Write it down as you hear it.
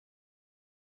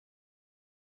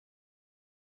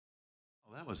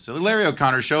That was silly. Larry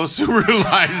O'Connor Show, Subaru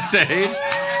Live Stage.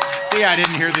 See, I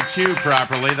didn't hear the cue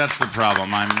properly. That's the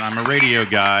problem. I'm a radio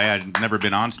guy. I'd never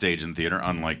been on stage in theater,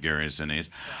 unlike Gary Sinese.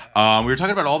 We were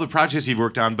talking about all the projects you've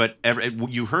worked on, but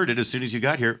you heard it as soon as you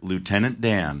got here. Lieutenant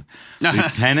Dan.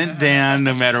 Lieutenant Dan,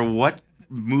 no matter what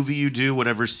movie you do,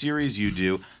 whatever series you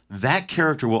do, that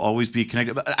character will always be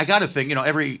connected. But I got to think,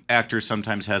 every actor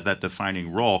sometimes has that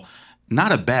defining role.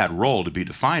 Not a bad role to be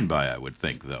defined by, I would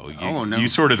think, though. No. You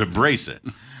sort of embrace it.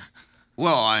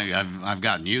 Well, I've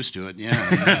gotten used to it.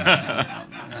 Yeah.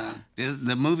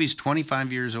 The movie's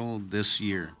 25 years old this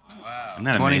year. Wow. Isn't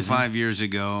that 25 amazing? years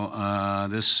ago,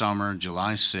 this summer,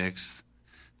 July 6th,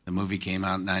 the movie came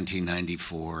out in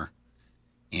 1994,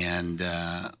 and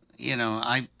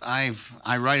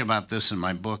I write about this in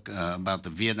my book about the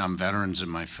Vietnam veterans in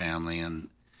my family and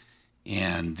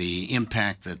the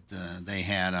impact that they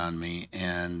had on me,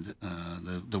 and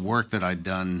the work that I'd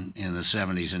done in the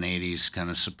 70s and 80s, kind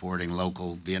of supporting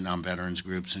local Vietnam veterans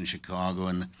groups in Chicago,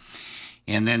 and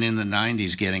then in the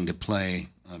 90s getting to play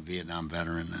a Vietnam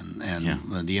veteran,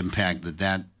 and the impact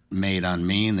that made on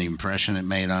me, and the impression it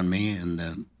made on me, and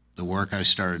the work I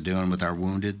started doing with our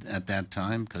wounded at that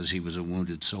time, because he was a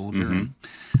wounded soldier. Mm-hmm. And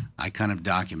I kind of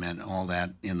document all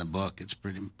that in the book. It's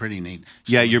pretty neat.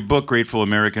 Yeah, your book, Grateful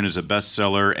American, is a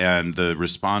bestseller, and the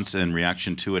response and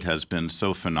reaction to it has been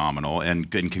so phenomenal, and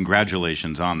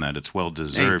congratulations on that. It's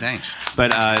well-deserved. Hey, thanks.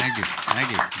 But, Thank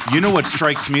you. You know what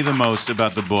strikes me the most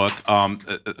about the book,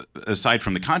 aside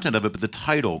from the content of it, but the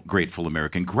title, Grateful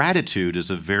American. Gratitude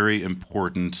is a very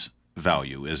important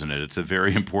value, isn't it? It's a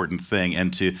very important thing,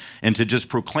 and to just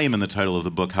proclaim in the title of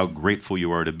the book how grateful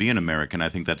you are to be an American, I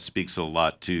think that speaks a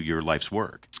lot to your life's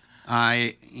work.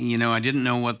 I didn't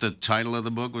know what the title of the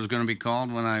book was going to be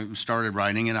called when I started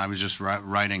writing it. I was just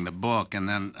writing the book, and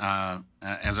then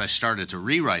as I started to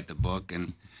rewrite the book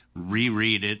and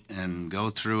reread it and go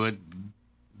through it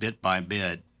bit by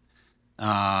bit,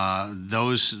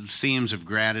 those themes of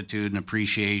gratitude and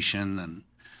appreciation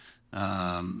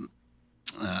and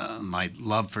my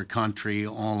love for country,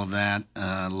 all of that,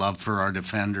 love for our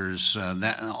defenders,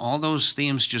 all those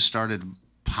themes just started to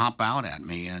pop out at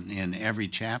me in every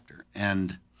chapter.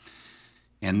 And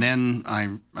then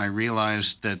I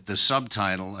realized that the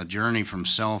subtitle, A Journey from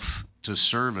Self to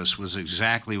Service, was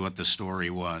exactly what the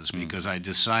story was, because I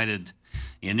decided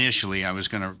initially I was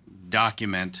going to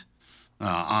document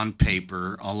on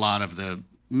paper a lot of the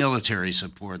military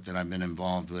support that I've been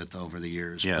involved with over the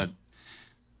years. Yeah. But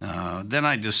then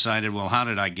I decided, well, how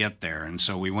did I get there? And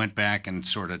so we went back and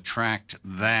sort of tracked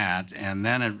that, and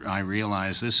then I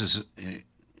realized this is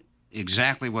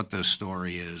exactly what the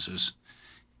story is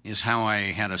how I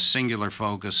had a singular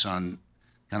focus on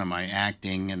kind of my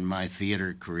acting and my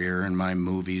theater career and my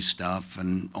movie stuff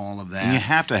and all of that. And you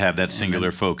have to have that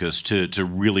singular focus to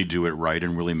really do it right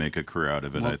and really make a career out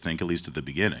of it, I think, at least at the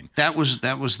beginning. That was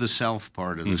the self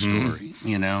part of the story,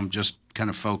 just kind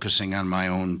of focusing on my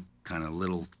own kind of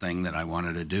little thing that I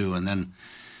wanted to do. And then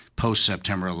post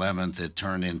September 11th, it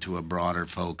turned into a broader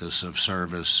focus of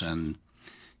service, and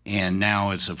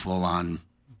now it's a full-on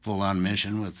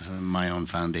mission with my own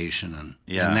foundation,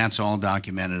 and that's all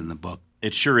documented in the book.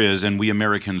 It sure is, and we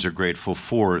Americans are grateful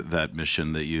for that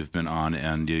mission that you've been on,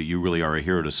 and you really are a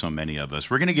hero to so many of us.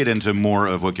 We're going to get into more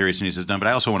of what Gary Sinise has done, but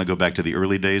I also want to go back to the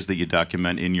early days that you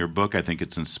document in your book. I think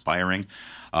it's inspiring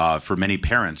for many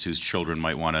parents whose children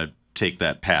might want to take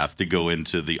that path to go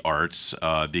into the arts,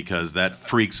 because that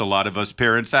freaks a lot of us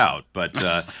parents out.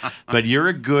 But you're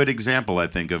a good example, I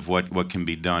think, of what can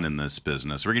be done in this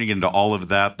business. We're going to get into all of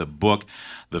that, the book,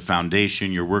 the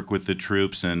foundation, your work with the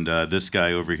troops, and this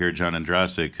guy over here, John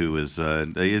Ondrasik, who is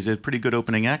a pretty good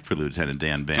opening act for Lieutenant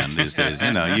Dan Band these days.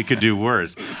 You could do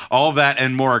worse. All that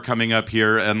and more are coming up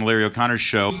here on the Larry O'Connor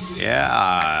Show.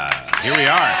 Yeah, here we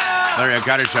are, Larry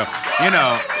O'Connor Show.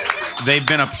 They've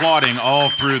been applauding all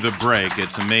through the break.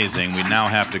 It's amazing. We now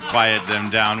have to quiet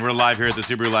them down. We're live here at the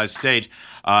Subaru Live Stage,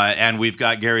 and we've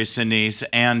got Gary Sinese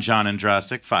and John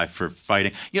Ondrasik, Five for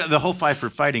Fighting. The whole Five for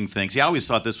Fighting thing. See, I always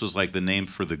thought this was like the name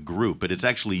for the group, but it's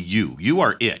actually you. You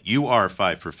are it. You are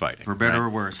Five for Fighting. For better or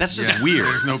worse. That's just weird.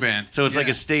 There's no band. So it's like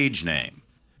a stage name.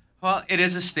 Well, it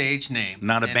is a stage name.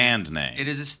 Not a band name. It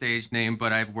is a stage name,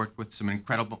 but I've worked with some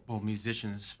incredible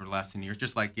musicians for the last 10 years,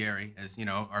 just like Gary. As you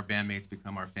know, our bandmates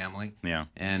become our family. Yeah.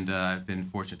 And I've been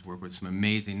fortunate to work with some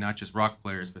amazing, not just rock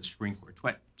players, but string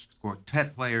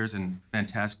quartet players and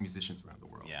fantastic musicians around the world.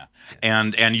 Yeah,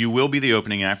 and you will be the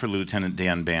opening act for Lieutenant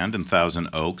Dan Band in Thousand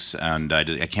Oaks, and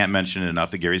I can't mention it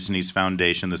enough. The Gary Sinese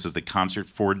Foundation. This is the Concert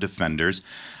for Defenders,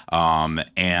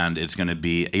 and it's going to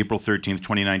be April 13th,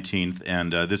 2019,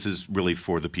 and this is really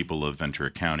for the people of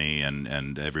Ventura County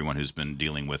and everyone who's been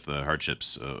dealing with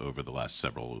hardships over the last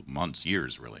several months,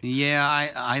 years, really.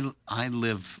 Yeah, I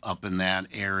live up in that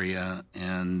area,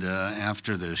 and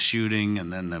after the shooting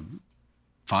and then the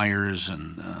fires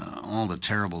and all the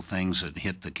terrible things that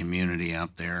hit the community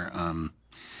out there,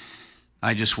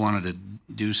 I just wanted to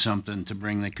do something to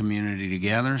bring the community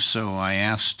together. So I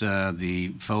asked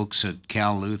the folks at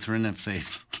Cal Lutheran if they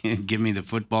can give me the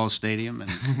football stadium,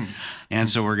 and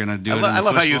so we're going to do it. I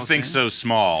love how you think so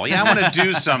small. Yeah, I want to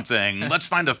do something. Let's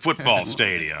find a football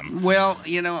stadium. Well,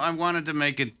 I wanted to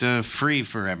make it free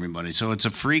for everybody. So it's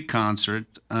a free concert.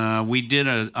 We did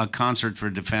a concert for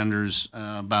Defenders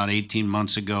about 18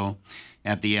 months ago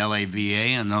at the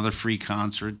LAVA, another free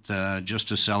concert just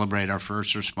to celebrate our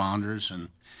first responders and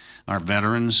our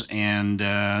veterans. And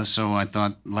so I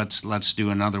thought, let's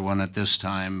do another one at this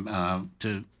time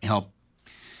to help,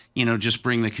 just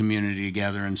bring the community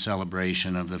together in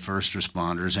celebration of the first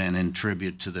responders and in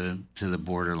tribute to the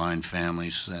borderline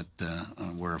families that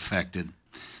were affected.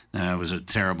 It was a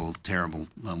terrible, terrible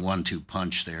 1-2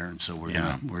 punch there, and so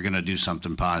we're gonna do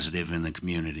something positive in the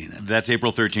community. That's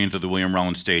April 13th at the William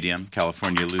Rollins Stadium,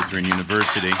 California Lutheran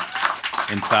University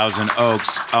in Thousand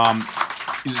Oaks.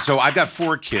 So I've got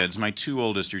 4 kids. My 2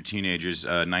 oldest are teenagers,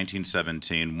 19,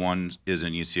 17. One is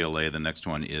in UCLA. The next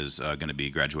one is going to be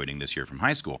graduating this year from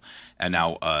high school. And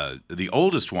now the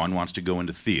oldest one wants to go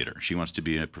into theater. She wants to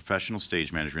be a professional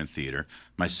stage manager in theater.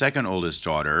 My second oldest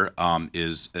daughter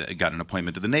is got an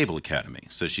appointment to the Naval Academy.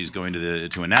 So she's going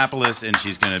to Annapolis, and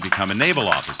she's going to become a naval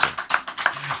officer.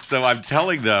 So I'm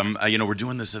telling them, we're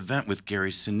doing this event with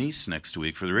Gary Sinese next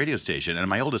week for the radio station. And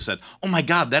my oldest said, oh, my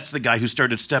God, that's the guy who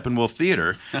started Steppenwolf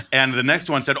Theater. And the next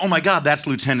one said, oh, my God, that's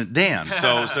Lieutenant Dan.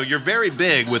 So you're very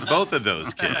big with both of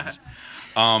those kids.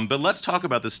 But let's talk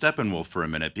about the Steppenwolf for a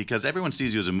minute, because everyone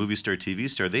sees you as a movie star, TV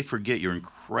star. They forget your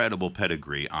incredible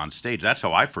pedigree on stage. That's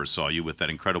how I first saw you, with that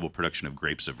incredible production of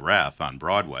Grapes of Wrath on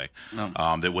Broadway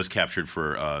that was captured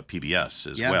for PBS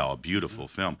as well. A beautiful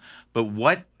film.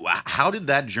 But how did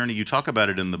that journey, you talk about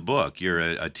it in the book, you're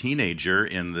a teenager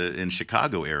in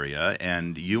Chicago area,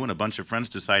 and you and a bunch of friends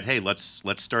decide, hey, let's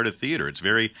start a theater. It's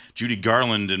very Judy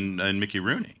Garland and Mickey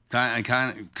Rooney.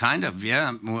 Kind of,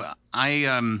 yeah.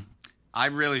 I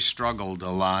really struggled a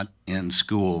lot in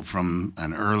school from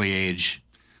an early age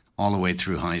all the way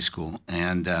through high school.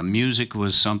 And music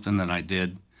was something that I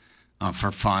did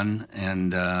for fun.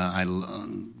 And I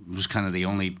was kind of the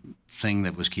only thing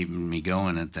that was keeping me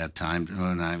going at that time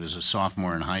when I was a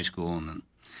sophomore in high school. And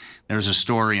there's a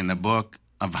story in the book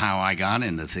of how I got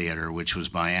into theater, which was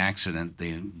by accident.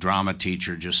 The drama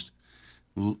teacher just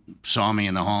saw me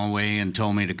in the hallway and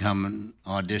told me to come and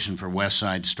audition for West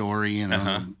Side Story.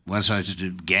 West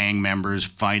Side gang members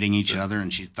fighting each other,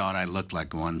 and she thought I looked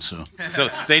like one. So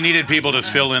they needed people to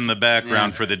fill in the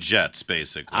background for the Jets,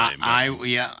 basically.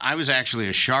 I was actually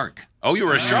a shark. Oh, you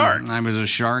were a shark. I was a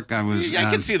shark. I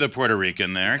can see the Puerto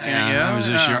Rican there. I was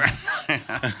a shark.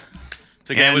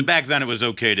 It's okay. Back then, it was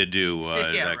okay to do.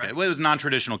 Right. Well, it was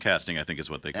non-traditional casting, I think, is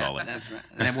what they call it. That's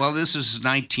right. Well, this is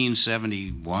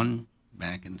 1971.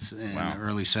 Back in the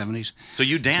early 70s. So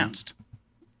you danced?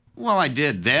 Well, I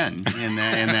did then in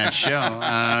that show.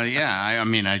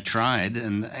 I tried,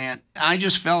 and I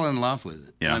just fell in love with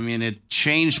it. Yeah. I mean, it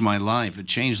changed my life. It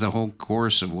changed the whole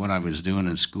course of what I was doing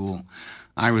in school.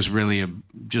 I was really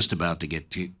just about to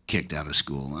get kicked out of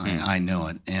school. I know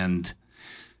it. And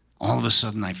all of a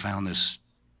sudden, I found this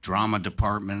drama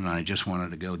department, and I just wanted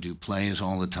to go do plays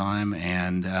all the time.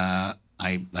 And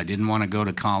I didn't want to go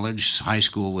to college. High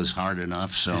school was hard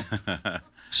enough. So as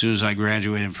soon as I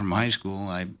graduated from high school,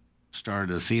 I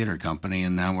started a theater company,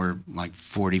 and now we're like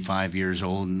 45 years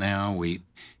old now. We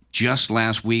just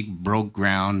last week broke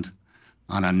ground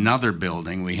on another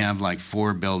building. We have like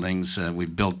 4 buildings. We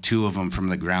built 2 of them from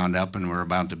the ground up, and we're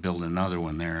about to build another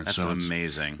one there. That's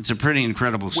amazing. It's a pretty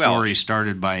incredible story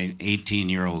started by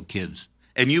 18-year-old kids.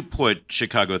 And you put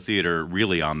Chicago theater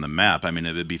really on the map. I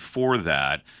mean, before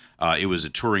that, it was a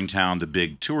touring town. The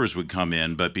big tours would come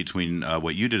in, but between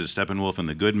what you did at Steppenwolf and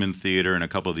the Goodman Theater and a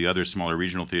couple of the other smaller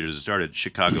regional theaters that started,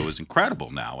 Chicago is incredible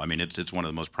now. I mean, it's one of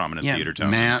the most prominent theater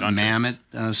towns in the country.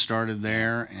 Mammoth started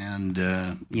there, and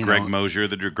Greg Mosier,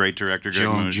 the great director,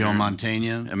 Joe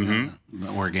Mantegna,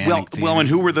 Organic Theater. Well, and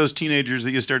who were those teenagers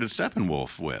that you started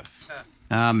Steppenwolf with?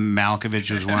 Malkovich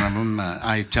was one of them.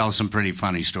 I tell some pretty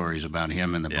funny stories about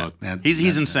him in the book.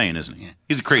 He's insane, isn't he?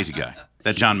 He's a crazy guy.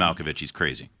 That John Malkovich, he's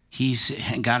crazy. He's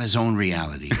got his own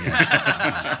reality.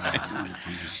 Yes.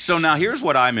 So now here's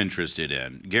what I'm interested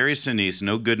in. Gary Sinese,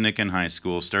 no good Nick in high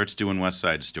school, starts doing West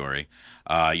Side Story,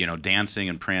 dancing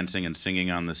and prancing and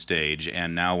singing on the stage,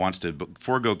 and now wants to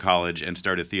forego college and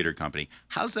start a theater company.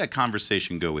 How's that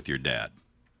conversation go with your dad?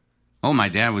 Oh, my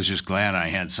dad was just glad I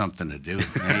had something to do.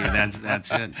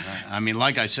 That's it. I mean,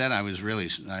 like I said, I was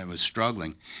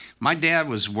struggling. My dad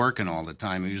was working all the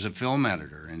time. He was a film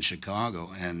editor in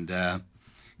Chicago, and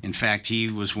in fact,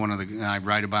 he was one of the. I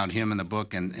write about him in the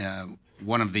book, and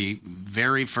one of the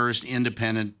very first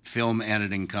independent film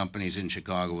editing companies in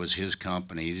Chicago was his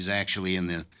company. He's actually in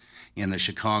the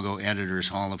Chicago Editors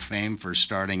Hall of Fame for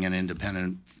starting an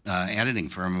independent editing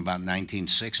firm about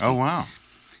 1960. Oh, wow.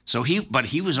 So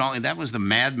he was all, that was the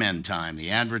Mad Men time, the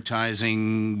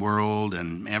advertising world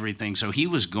and everything. So he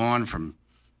was gone from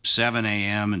 7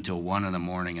 a.m. until 1 in the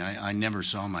morning. I never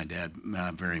saw my dad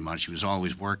very much. He was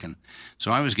always working.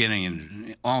 So I was getting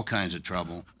into all kinds of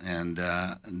trouble. And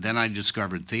then I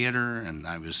discovered theater, and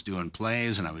I was doing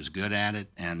plays, and I was good at it.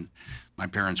 And my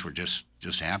parents were just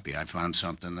happy. I found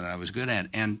something that I was good at.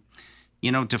 And,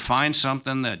 to find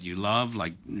something that you love,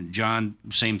 like John,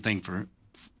 same thing for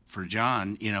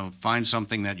John, find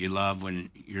something that you love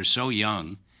when you're so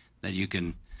young that you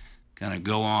can kind of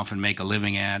go off and make a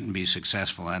living at and be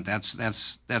successful at.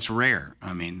 That's rare.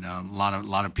 I mean, a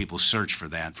lot of people search for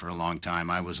that for a long time.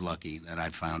 I was lucky that I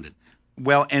found it.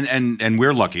 Well, and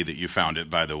we're lucky that you found it,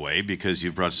 by the way, because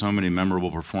you've brought so many memorable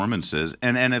performances.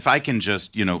 And if I can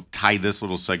just, tie this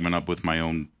little segment up with my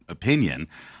own opinion,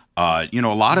 a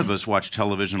lot of us watch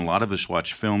television, a lot of us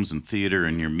watch films and theater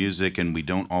and your music, and we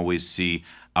don't always see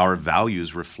our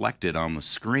values reflected on the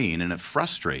screen, and it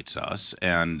frustrates us.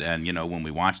 And when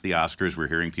we watch the Oscars, we're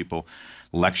hearing people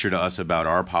lecture to us about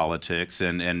our politics,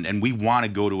 and we want to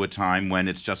go to a time when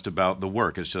it's just about the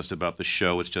work, it's just about the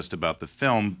show, it's just about the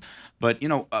film. But,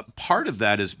 part of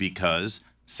that is because,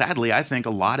 sadly, I think a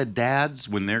lot of dads,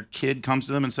 when their kid comes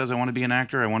to them and says, I want to be an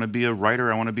actor, I want to be a writer,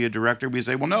 I want to be a director, we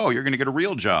say, well, no, you're going to get a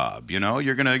real job. You're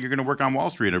going to work on Wall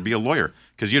Street or be a lawyer,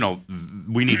 because,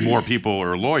 we need more people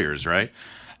or lawyers, right?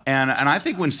 And I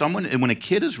think when a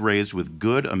kid is raised with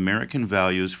good American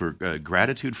values for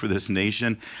gratitude for this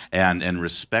nation and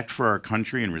respect for our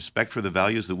country and respect for the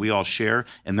values that we all share,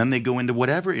 and then they go into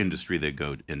whatever industry they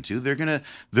go into, they're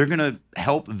gonna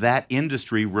help that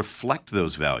industry reflect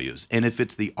those values. And if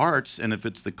it's the arts, and if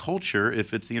it's the culture,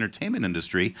 if it's the entertainment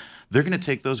industry, they're gonna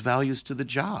take those values to the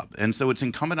job. And so it's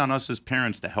incumbent on us as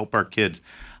parents to help our kids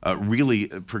really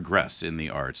progress in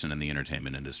the arts and in the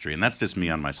entertainment industry. And that's just me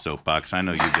on my soapbox. I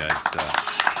know you guys.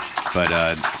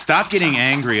 But stop getting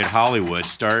angry at Hollywood.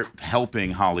 Start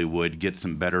helping Hollywood get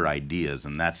some better ideas,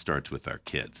 and that starts with our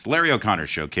kids. Larry O'Connor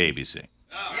Show, KABC.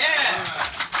 Oh. Yeah.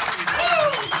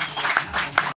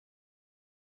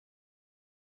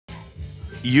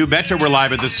 You betcha we're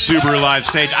live at the Subaru Live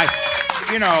Stage.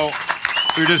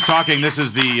 We were just talking, this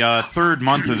is the third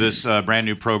month of this brand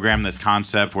new program, this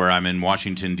concept where I'm in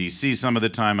Washington, D.C. some of the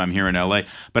time. I'm here in L.A.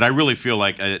 But I really feel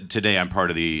like today I'm part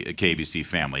of the KABC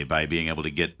family by being able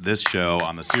to get this show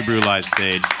on the Subaru Live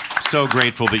Stage. So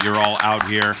grateful that you're all out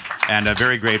here, and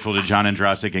very grateful to John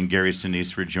Ondrasik and Gary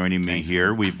Sinese for joining me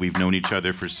here. We've known each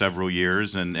other for several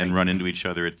years and run into each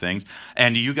other at things.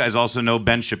 And you guys also know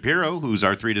Ben Shapiro, who's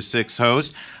our 3 to 6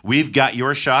 host. We've got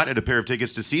your shot at a pair of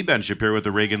tickets to see Ben Shapiro at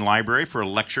the Reagan Library for a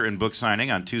lecture and book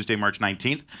signing on Tuesday, March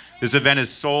 19th. This event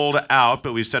is sold out,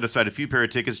 but we've set aside a few pair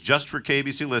of tickets just for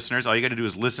KABC listeners. All you got to do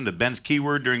is listen to Ben's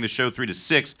keyword during the show 3 to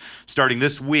 6 starting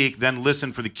this week, then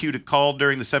listen for the cue to call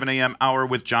during the 7 a.m. hour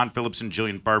with John Phillips and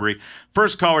Jillian Barbary.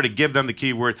 First caller to give them the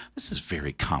keyword. This is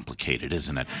very complicated,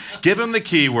 isn't it? Give them the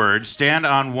keyword, stand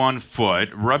on one foot,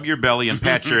 rub your belly, and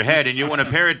pat your head, and you'll win a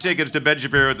pair of tickets to Ben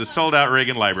Shapiro at the sold-out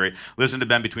Reagan Library. Listen to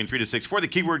Ben between 3 to 6 for the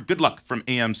keyword. Good luck from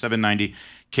AM 790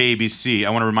 KABC. I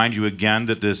want to remind you again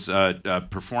that this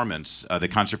performance, the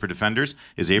Concert for Defenders,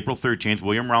 is April 13th,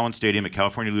 William Rollins Stadium at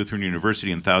California Lutheran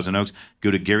University in Thousand Oaks.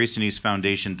 Go to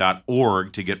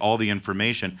GarySineseFoundation.org to get all the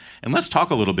information. And let's talk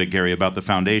a little bit, Gary, about the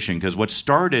foundation, because what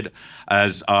started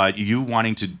as you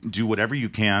wanting to do whatever you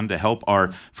can to help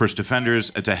our first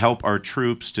defenders, to help our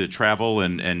troops to travel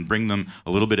and bring them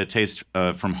a little bit of taste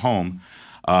from home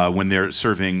when they're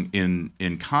serving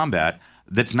in combat,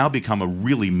 that's now become a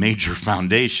really major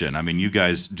foundation. I mean, you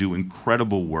guys do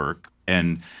incredible work,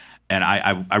 and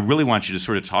I really want you to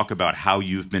sort of talk about how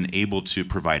you've been able to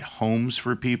provide homes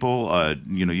for people.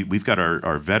 We've got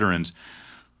our veterans.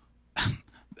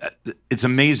 it's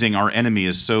amazing. Our enemy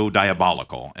is so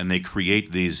diabolical, and they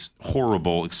create these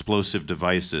horrible explosive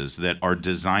devices that are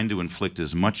designed to inflict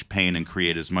as much pain and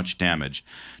create as much damage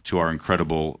to our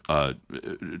incredible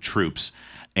troops.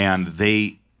 And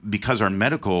because our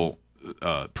medical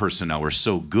personnel are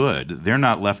so good, they're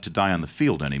not left to die on the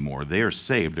field anymore. They are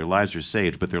saved. Their lives are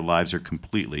saved, but their lives are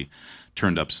completely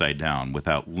turned upside down,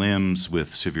 without limbs,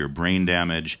 with severe brain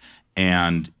damage,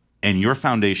 and your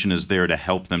foundation is there to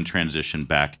help them transition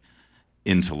back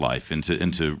into life,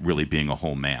 into really being a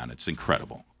whole man. It's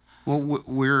incredible. Well,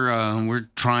 we're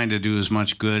trying to do as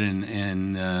much good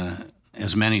in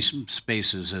as many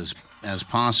spaces as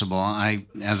possible.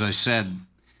 As I said,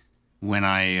 when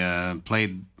I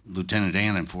played Lieutenant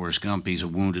Dan in Forrest Gump, he's a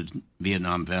wounded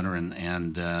Vietnam veteran,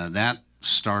 and that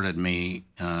started me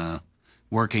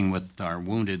working with our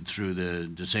wounded through the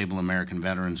Disabled American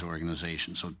Veterans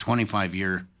Organization. So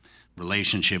 25-year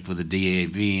relationship with the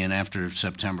DAV, and after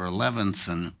September 11th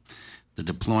and the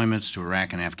deployments to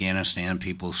Iraq and Afghanistan,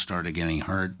 people started getting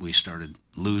hurt. We started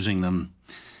losing them.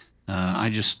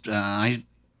 I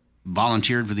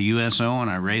volunteered for the USO, and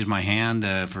I raised my hand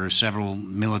for several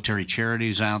military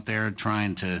charities out there,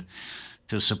 trying to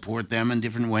support them in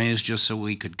different ways, just so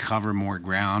we could cover more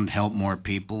ground, help more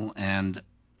people. And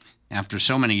after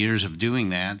so many years of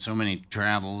doing that, so many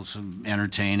travels,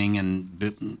 entertaining,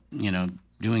 and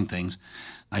doing things,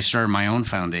 I started my own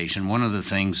foundation. One of the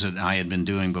things that I had been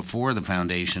doing before the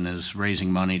foundation is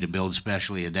raising money to build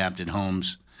specially adapted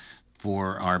homes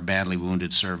for our badly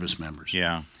wounded service members.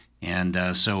 Yeah.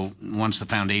 And so once the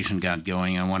foundation got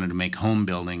going, I wanted to make home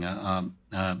building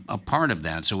a part of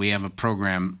that. So we have a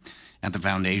program at the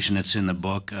foundation. It's in the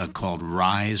book called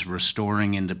RISE,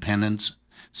 Restoring Independence,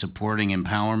 Supporting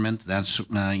Empowerment. That's,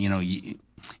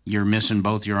 you're missing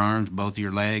both your arms, both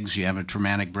your legs, you have a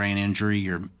traumatic brain injury,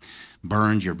 you're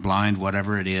burned, you're blind,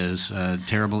 whatever it is,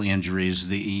 terrible injuries,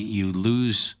 you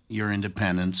lose your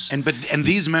independence. And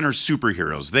these men are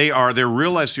superheroes. They're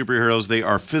real life superheroes. They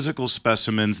are physical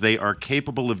specimens. They are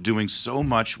capable of doing so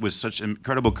much with such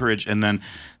incredible courage. And then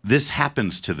this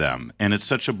happens to them, and it's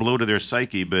such a blow to their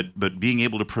psyche. But being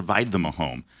able to provide them a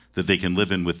home that they can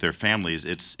live in with their families,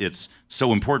 it's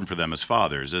so important for them as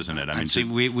fathers, isn't it? I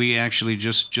mean, we actually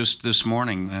just this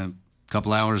morning, a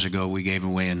couple hours ago, we gave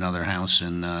away another house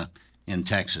in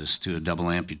Texas to a double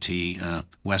amputee,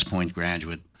 West Point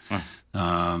graduate.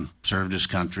 Served his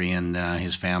country, and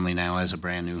his family now has a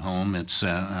brand new home. It's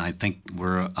I think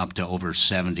we're up to over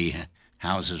 70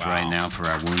 houses right now for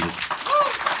our wounded.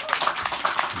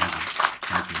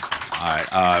 All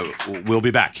right, we'll be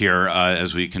back here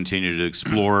as we continue to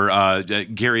explore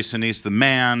Gary Sinese, the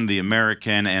man, the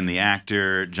American, and the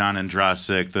actor. John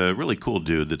Ondrasik, the really cool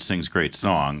dude that sings great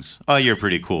songs. Oh, you're a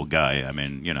pretty cool guy. I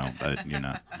mean, but you're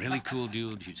not. Really cool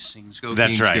dude who sings. Go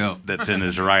That's Kings, right. go. That's in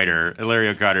his writer, Larry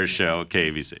O'Connor's show,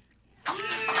 KABC.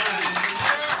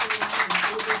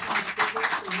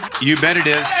 You bet it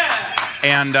is.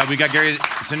 And we got Gary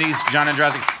Sinese, John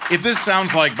Ondrasik. If this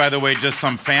sounds like, by the way, just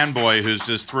some fanboy who's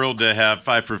just thrilled to have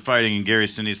Five for Fighting and Gary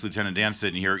Sinese, Lieutenant Dan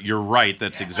sitting here, you're right.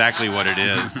 That's exactly what it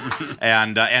is.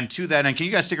 And to that end, can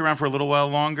you guys stick around for a little while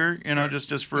longer?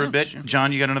 Just for a bit. Sure.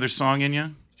 John, you got another song in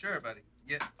you? Sure, buddy.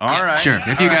 Yeah. All right. Sure,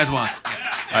 if you guys want.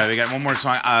 All right, we got one more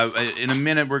song. In a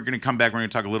minute, we're going to come back. We're going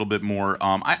to talk a little bit more.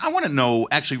 I want to know,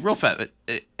 actually, real fast,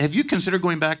 have you considered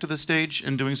going back to the stage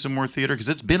and doing some more theater? Because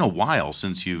it's been a while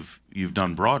since you've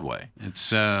done Broadway.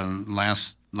 It's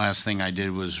last thing I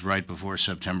did was right before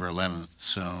September 11th.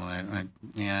 So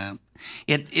yeah,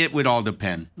 it would all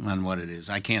depend on what it is.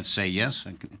 I can't say yes.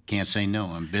 I can't say no.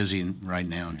 I'm busy right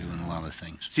now and doing a lot of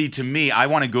things. See, to me, I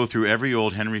want to go through every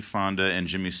old Henry Fonda and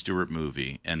Jimmy Stewart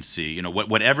movie and see,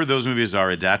 whatever those movies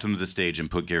are, adapt them to the stage and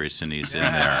put Gary Sinise in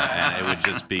there, and it would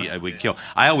just be, it would kill.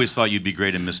 I always thought you'd be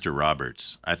great in Mr.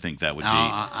 Roberts. I think that would be.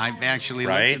 I've actually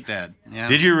looked at that. Yeah.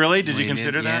 Did you really? Did you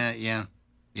consider that? Yeah.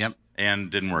 Yep.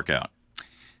 And didn't work out.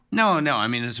 No. I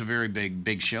mean, it's a very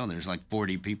big show. There's like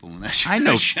 40 people in that show.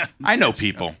 I know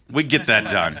people. We get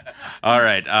that done. All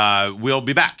right. We'll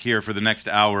be back here for the next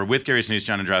hour with Gary Sinise,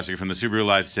 John Ondrasik from the Subaru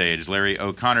Live Stage, Larry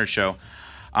O'Connor Show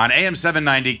on AM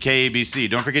 790 KABC.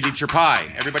 Don't forget to eat your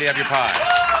pie. Everybody have your pie.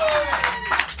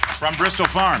 From Bristol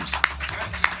Farms.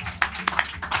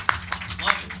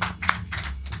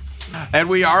 And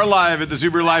we are live at the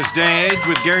Subaru Live Stage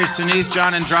with Gary Sinise,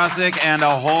 John Ondrasik, and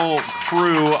a whole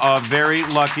crew of very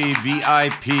lucky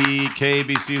VIP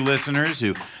KABC listeners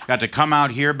who got to come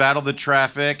out here, battle the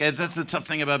traffic. That's the tough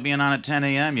thing about being on at 10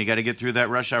 a.m. You got to get through that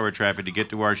rush hour traffic to get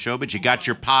to our show. But you got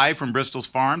your pie from Bristol's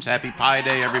Farms. Happy Pie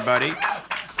Day, everybody.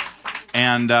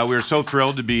 And we're so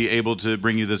thrilled to be able to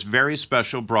bring you this very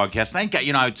special broadcast. Thank God,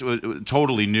 I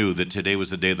totally knew that today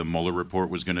was the day the Mueller report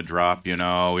was going to drop. We were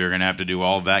going to have to do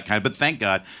all that but thank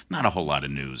God, not a whole lot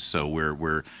of news. So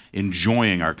we're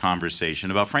enjoying our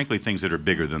conversation about, frankly, things that are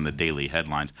bigger than the daily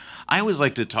headlines. I always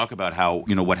like to talk about how,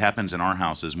 what happens in our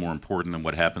house is more important than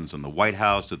what happens in the White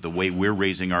House, that the way we're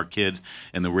raising our kids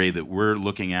and the way that we're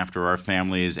looking after our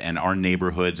families and our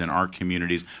neighborhoods and our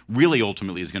communities really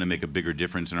ultimately is going to make a bigger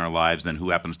difference in our lives than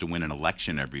who happens to win an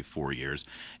election every 4 years.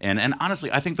 And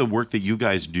honestly, I think the work that you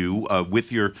guys do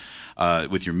with your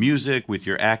music, with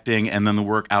your acting, and then the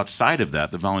work outside of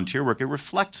that, the volunteer work, it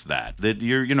reflects that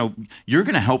you're going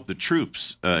to help the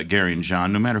troops, Gary and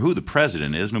John, no matter who the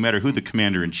president is, no matter who the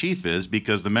commander in chief is,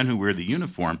 because the men who wear the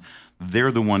uniform,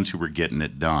 they're the ones who are getting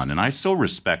it done. And I so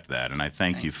respect that, and I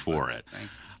thank you for it. Thank you.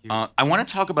 I want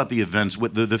to talk about the events,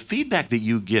 with the feedback that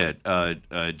you get,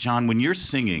 John, when you're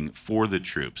singing for the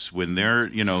troops, when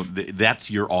they're, that's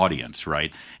your audience,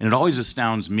 right? And it always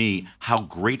astounds me how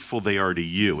grateful they are to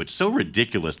you. It's so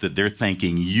ridiculous that they're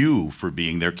thanking you for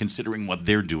being there, considering what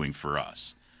they're doing for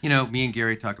us. Me and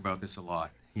Gary talk about this a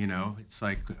lot. It's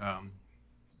like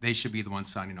they should be the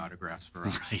ones signing autographs for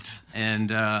us. Right.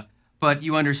 And but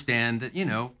you understand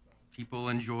that, people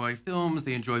enjoy films,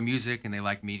 they enjoy music, and they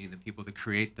like meeting the people that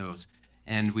create those.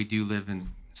 And we do live in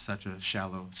such a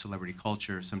shallow celebrity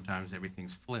culture. Sometimes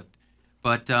everything's flipped.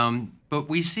 But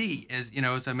we see, as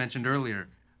I mentioned earlier,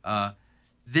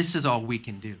 this is all we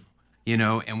can do,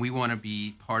 and we want to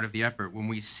be part of the effort. When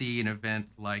we see an event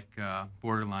like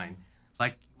Borderline,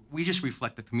 we just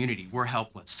reflect the community. We're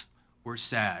helpless. We're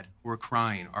sad. We're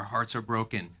crying. Our hearts are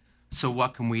broken. So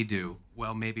what can we do?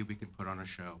 Well, maybe we could put on a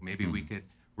show. Maybe we could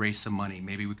raise some money.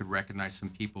 Maybe we could recognize some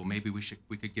people. Maybe we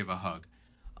could give a hug.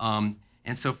 And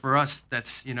so for us,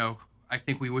 that's, I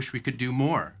think we wish we could do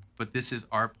more. But this is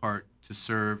our part to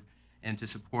serve and to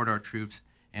support our troops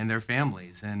and their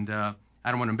families. And I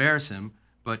don't want to embarrass him,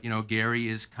 but, Gary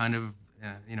is kind of,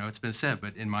 it's been said,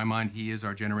 but in my mind, he is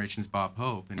our generation's Bob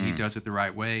Hope, and he does it the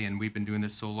right way. And we've been doing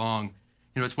this so long.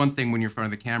 It's one thing when you're in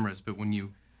front of the cameras, but when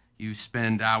you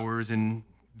spend hours in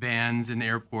vans and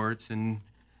airports and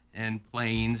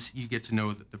planes, you get to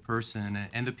know the person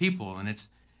and the people. And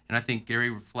I think Gary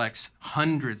reflects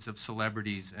hundreds of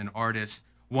celebrities and artists.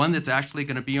 One that's actually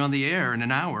going to be on the air in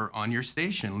an hour on your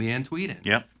station, Leanne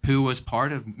Tweeden, who was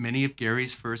part of many of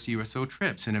Gary's first USO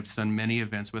trips and has done many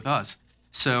events with us.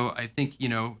 So I think,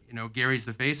 Gary's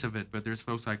the face of it, but there's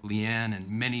folks like Leanne and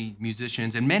many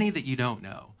musicians and many that you don't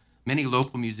know, many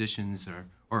local musicians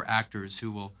or actors who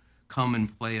will come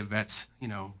and play a vet's,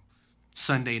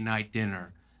 Sunday night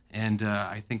dinner. And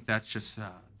I think that's just,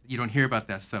 you don't hear about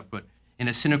that stuff, but in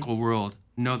a cynical world,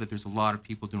 know that there's a lot of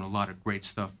people doing a lot of great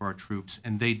stuff for our troops,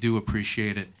 and they do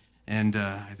appreciate it. And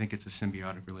I think it's a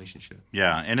symbiotic relationship.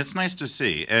 Yeah, and it's nice to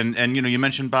see. And you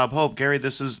mentioned Bob Hope, Gary.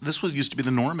 This used to be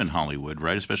the norm in Hollywood,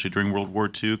 right? Especially during World War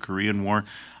II, Korean War.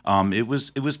 It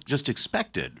was just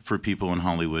expected for people in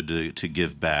Hollywood to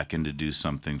give back and to do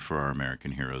something for our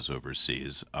American heroes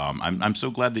overseas. I'm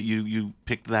so glad that you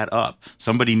picked that up.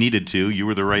 Somebody needed to. You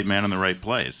were the right man in the right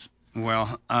place.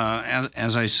 Well,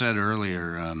 as I said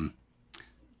earlier,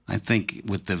 I think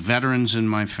with the veterans in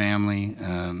my family,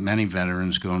 many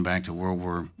veterans going back to World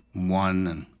War I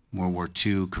and World War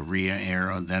II, Korea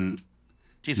era, then...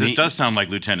 Geez, this does sound like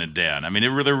Lieutenant Dan. I mean,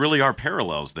 there really are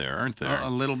parallels there, aren't there? A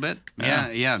little bit.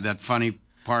 Yeah, that funny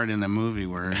part in the movie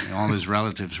where all his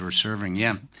relatives were serving,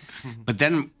 yeah. But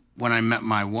then when I met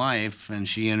my wife and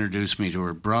she introduced me to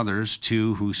her brothers,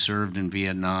 two who served in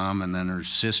Vietnam, and then her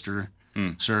sister...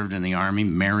 served in the Army,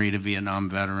 married a Vietnam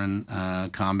veteran,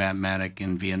 combat medic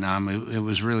in Vietnam. It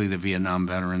was really the Vietnam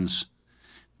veterans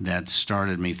that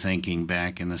started me thinking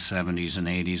back in the 70s and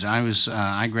 80s.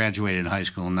 I graduated high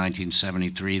school in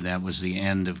 1973. That was the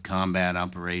end of combat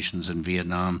operations in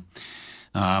Vietnam.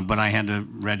 But I had to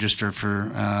register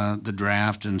for the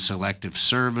draft and selective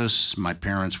service. My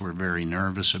parents were very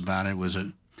nervous about it. It was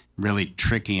a really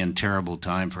tricky and terrible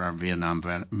time for our Vietnam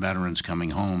veterans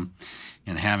coming home,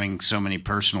 and having so many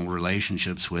personal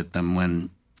relationships with them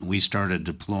when we started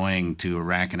deploying to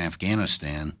Iraq and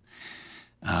Afghanistan,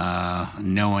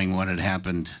 knowing what had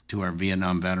happened to our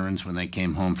Vietnam veterans when they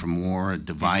came home from war, a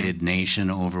divided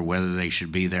nation over whether they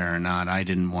should be there or not. I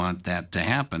didn't want that to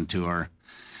happen to our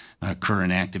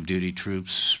current active duty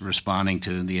troops responding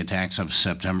to the attacks of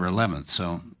September 11th.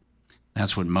 So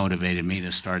that's what motivated me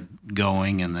to start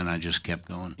going, and then I just kept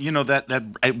going. You know,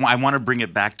 I want to bring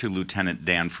it back to Lieutenant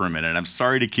Dan for a minute. I'm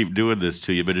sorry to keep doing this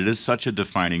to you, but it is such a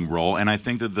defining role, and I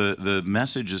think that the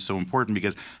message is so important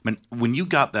because, I mean, when you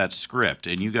got that script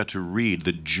and you got to read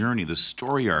the journey, the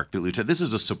story arc that Lieutenant, this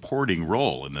is a supporting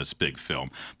role in this big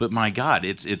film, but my God,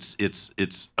 it's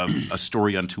a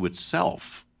story unto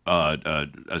itself.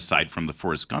 Aside from the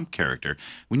Forrest Gump character,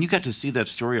 when you got to see that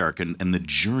story arc and the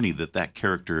journey that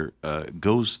character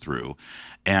goes through,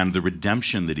 and the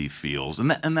redemption that he feels, and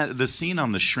that the scene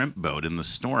on the shrimp boat in the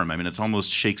storm, I mean, it's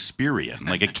almost Shakespearean,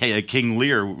 like a King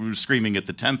Lear screaming at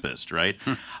the tempest, right?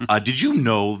 Did you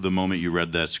know the moment you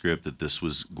read that script that this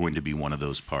was going to be one of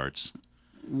those parts?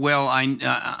 Well,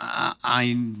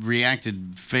 I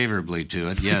reacted favorably to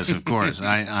it. Yes, of course.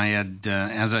 I had,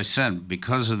 as I said,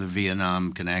 because of the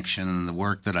Vietnam connection and the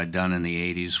work that I'd done in the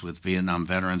 '80s with Vietnam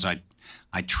veterans, I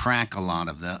track a lot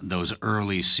of those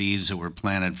early seeds that were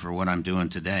planted for what I'm doing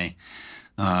today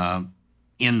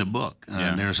in the book.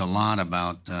 Yeah. There's a lot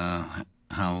about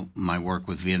how my work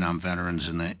with Vietnam veterans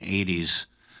in the '80s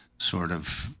sort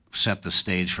of set the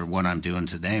stage for what I'm doing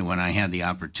today. When I had the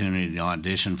opportunity to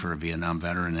audition for a Vietnam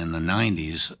veteran in the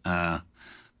 '90s, I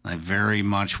very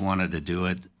much wanted to do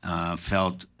it.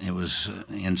 Felt it was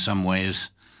in some ways,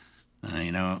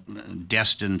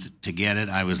 destined to get it.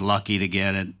 I was lucky to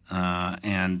get it,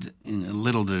 and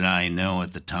little did I know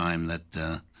at the time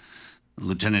that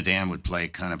Lieutenant Dan would play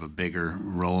kind of a bigger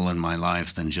role in my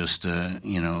life than just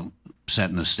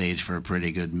setting the stage for a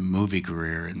pretty good movie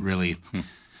career.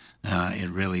 It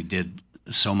really did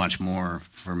so much more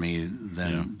for me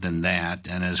than that,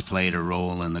 and has played a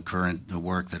role in the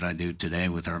work that I do today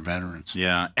with our veterans.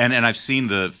 Yeah, and I've seen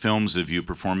the films of you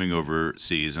performing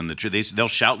overseas, and they'll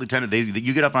shout Lieutenant.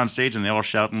 You get up on stage and they all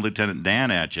shout Lieutenant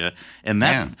Dan at you, and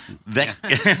that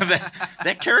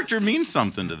character means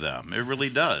something to them. It really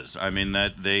does. I mean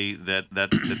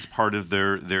that's part of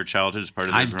their childhood. It's part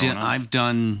of their growing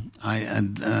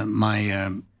up.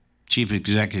 My chief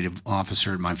executive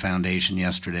officer at my foundation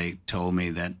yesterday told me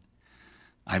that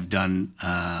I've done,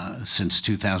 since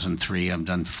 2003, I've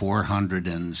done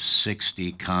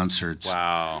 460 concerts.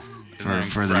 Wow.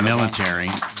 For the military.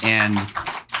 And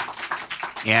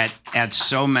at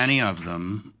so many of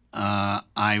them,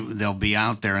 they'll be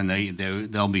out there and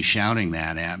they'll be shouting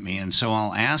that at me, and so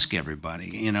I'll ask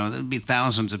everybody. There'll be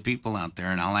thousands of people out there,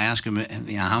 and I'll ask them,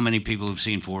 how many people have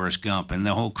seen Forrest Gump, and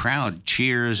the whole crowd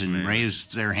cheers and raises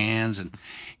their hands,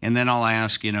 and then I'll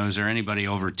ask, is there anybody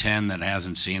over 10 that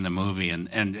hasn't seen the movie, and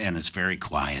it's very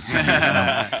quiet.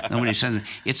 Nobody says it.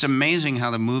 It's amazing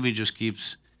how the movie just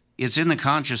keeps. It's in the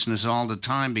consciousness all the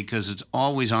time because it's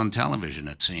always on television,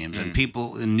 it seems, and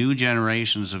people, new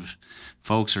generations of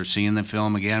folks are seeing the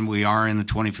film again. We are in the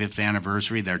 25th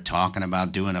anniversary. They're talking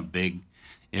about doing a big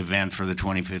event for the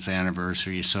 25th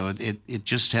anniversary. So it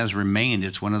just has remained.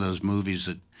 It's one of those movies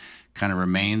that kind of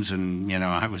remains, and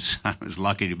I was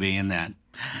lucky to be in that.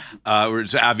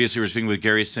 Obviously, we're speaking with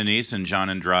Gary Sinese and John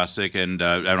Ondrasik, and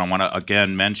I want to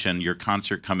again mention your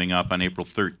concert coming up on April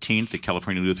 13th at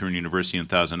California Lutheran University in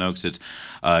Thousand Oaks. It's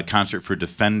a concert for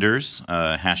defenders,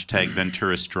 hashtag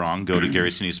Ventura Strong. Go to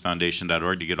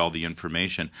GarySineseFoundation.org to get all the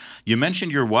information. You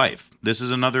mentioned your wife. This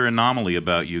is another anomaly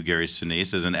about you, Gary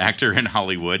Sinese, as an actor in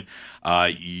Hollywood.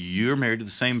 You're married to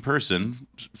the same person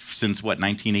since,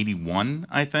 1981,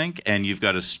 I think, and you've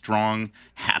got a strong,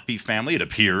 happy family, it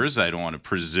appears. I don't want to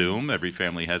presume. Every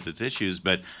family has its issues,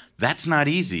 but that's not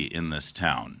easy in this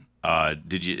town.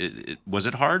 Was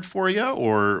it hard for you,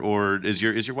 or is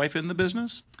your wife in the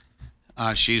business?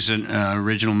 She's an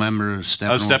original member of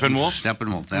Steppenwolf. Steppenwolf?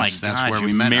 Steppenwolf. That's God, where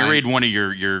we met. Married one of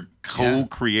your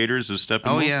co-creators of Steppenwolf?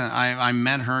 Oh, yeah. I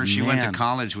met her. She went to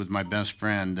college with my best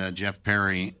friend, Jeff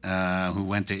Perry, who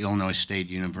went to Illinois State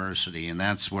University, and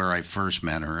that's where I first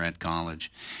met her, at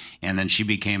college. And then she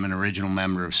became an original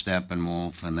member of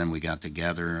Steppenwolf, and then we got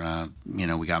together.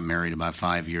 We got married about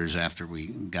 5 years after we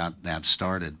got that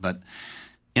started. But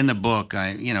in the book,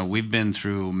 we've been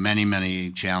through many,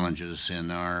 many challenges in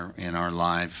our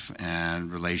life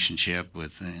and relationship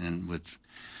with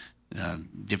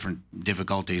different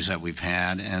difficulties that we've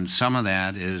had, and some of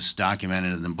that is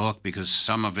documented in the book because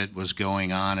some of it was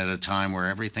going on at a time where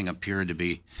everything appeared to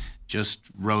be just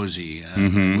rosy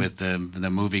with the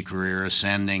movie career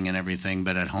ascending and everything,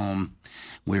 but at home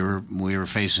we were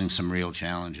facing some real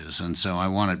challenges, and so I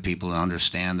wanted people to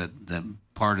understand that the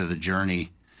part of the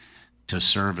journey to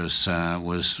service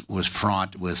was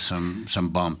fraught with some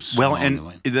bumps. Well, along the and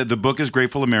way. the book is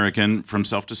Grateful American, From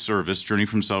Self to Service, Journey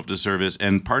from Self to Service,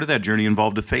 and part of that journey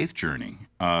involved a faith journey,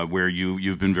 where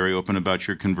you've been very open about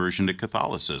your conversion to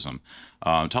Catholicism.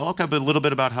 Talk a little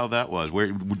bit about how that was.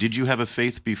 Where did you have a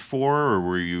faith before, or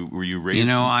were you raised? You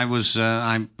know, I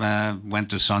went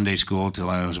to Sunday school till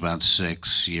I was about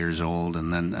 6 years old,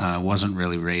 and then wasn't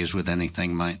really raised with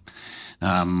anything.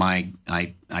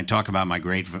 I talk about my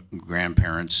great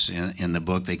grandparents in the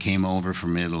book. They came over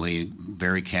from Italy,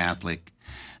 very Catholic,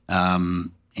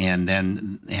 and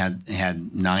then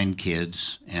had 9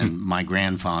 kids. And my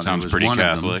grandfather Sounds was pretty one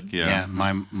Catholic, of them. yeah.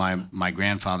 My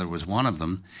grandfather was one of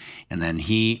them, and then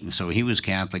he was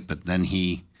Catholic, but then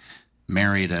he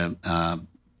married a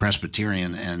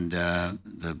Presbyterian, and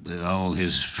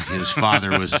his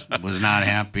father was not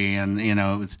happy, and you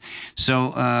know,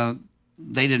 so.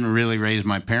 They didn't really raise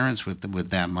my parents with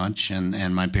that much,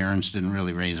 and my parents didn't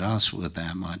really raise us with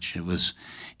that much. It was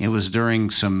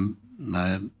during some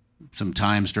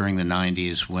times during the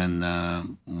 90s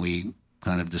when we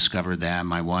kind of discovered that.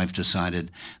 My wife decided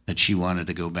that she wanted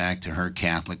to go back to her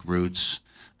Catholic roots,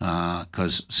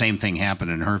 because same thing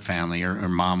happened in her family. Her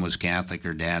mom was Catholic,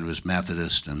 her dad was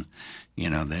Methodist, and you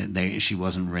know she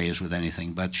wasn't raised with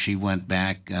anything. But she went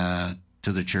back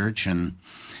to the church, and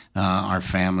our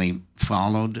family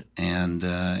followed, and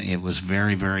it was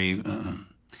very, very.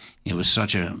 It was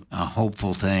such a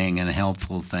hopeful thing and a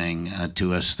helpful thing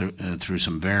to us through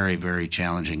some very, very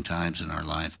challenging times in our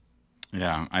life.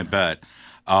 Yeah, I bet.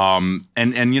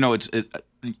 And you know,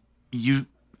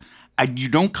 you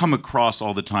don't come across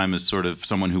all the time as sort of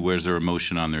someone who wears their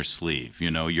emotion on their sleeve.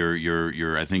 You know,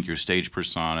 I think your stage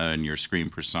persona and your screen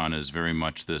persona is very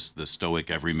much the stoic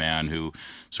everyman who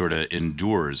sort of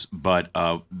endures. But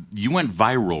you went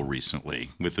viral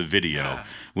recently with a video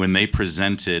when they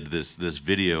presented this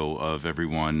video of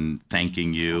everyone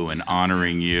thanking you and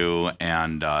honoring you,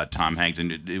 and Tom Hanks,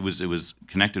 and it was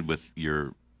connected with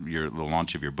the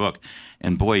launch of your book,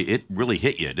 and boy, it really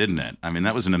hit you, didn't it? I mean,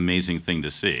 that was an amazing thing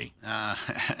to see.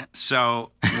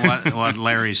 So what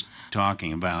Larry's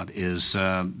talking about is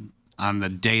on the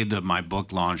day that my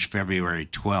book launched, February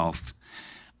 12th,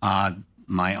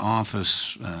 my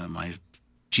office, my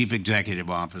chief executive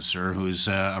officer, who's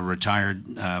a retired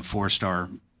 4-star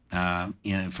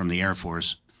from the Air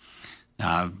Force,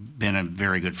 been a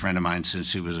very good friend of mine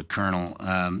since he was a colonel.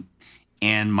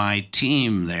 And my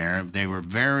team there, they were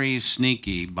very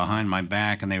sneaky behind my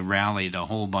back, and they rallied a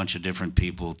whole bunch of different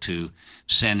people to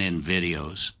send in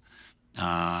videos.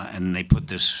 And they put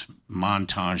this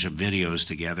montage of videos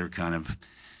together, kind of,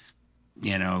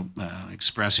 you know,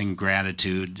 expressing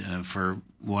gratitude for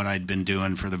what I'd been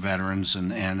doing for the veterans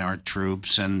and our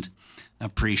troops, and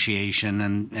appreciation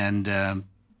and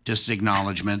just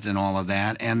acknowledgement and all of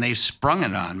that. And they sprung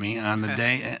it on me on the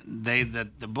day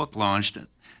that the book launched.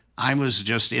 I was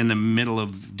just in the middle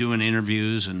of doing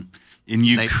interviews, and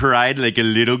you cried like a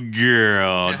little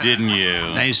girl, didn't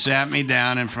you? They sat me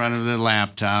down in front of the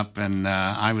laptop, and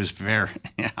I was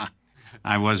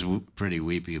I was pretty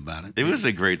weepy about it. It was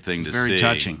a great thing to see. Very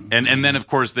touching. And then of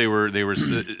course they were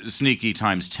sneaky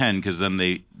times 10, because then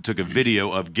they took a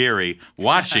video of Gary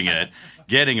watching it,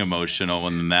 getting emotional,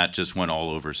 and then that just went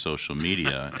all over social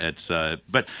media. It's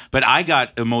but I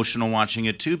got emotional watching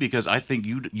it too, because I think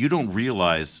you don't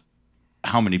realize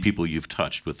how many people you've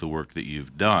touched with the work that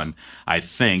you've done, I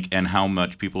think, and how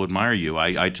much people admire you.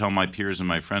 I tell my peers and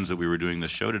my friends that we were doing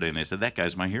this show today, and they said, that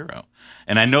guy's my hero.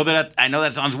 And I know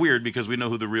that sounds weird, because we know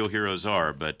who the real heroes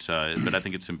are, but I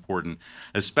think it's important,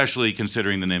 especially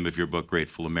considering the name of your book,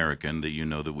 Grateful American, that you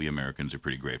know that we Americans are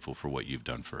pretty grateful for what you've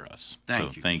done for us.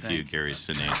 Thank you, Gary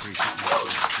Sinese.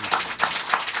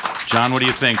 John, what do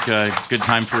you think? Good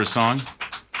time for a song?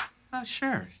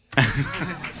 Sure.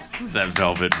 That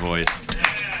velvet voice.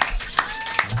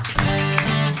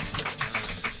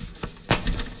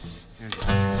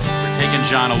 We're taking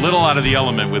John a little out of the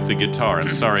element with the guitar. I'm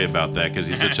sorry about that, because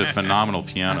he's such a phenomenal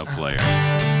piano player.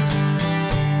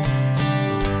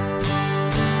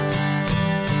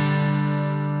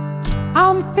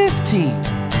 I'm 15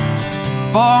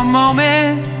 for a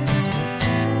moment,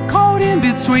 caught in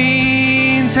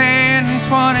between 10 and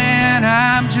 20, and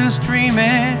I'm just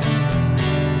dreaming,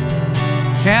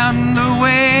 counting the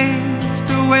ways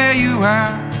to where you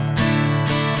are.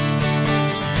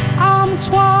 I'm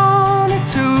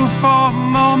 22 for a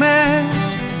moment,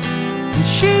 and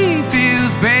she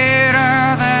feels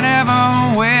better than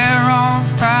ever. We're on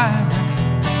fire,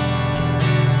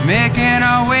 making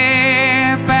our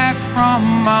way back from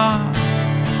Mars.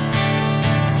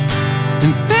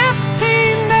 In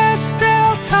 15, there's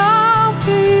still time for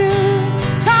you,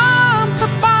 time to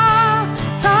buy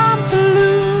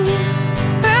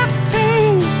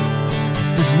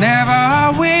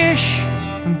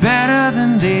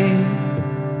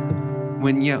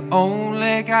when you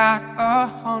only got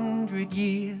 100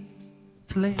 years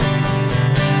to live.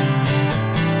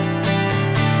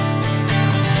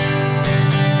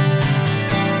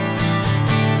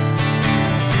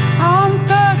 I'm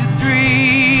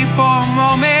 33 for a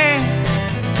moment.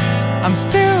 I'm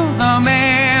still the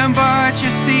man, but you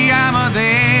see I'm a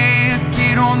there,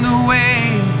 kid on the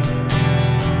way,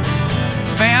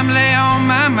 family on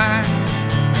my mind.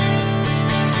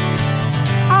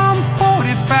 I'm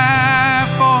 45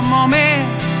 for a moment.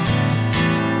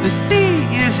 The sea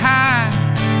is high,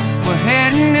 we're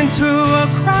heading into a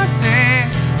crossing,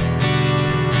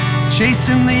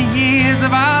 chasing the years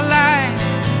of our life.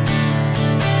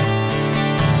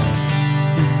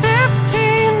 In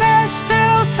 15 there's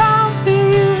still time for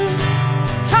you,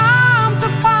 time to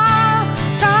buy,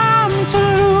 time to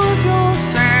lose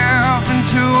yourself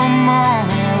into a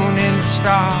morning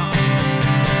star.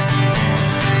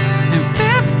 In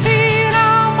 15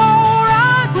 I'm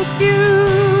alright with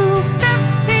you.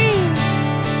 15,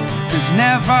 there's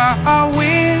never a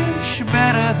wish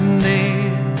better than this.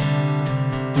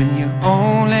 When you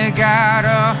only got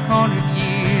 100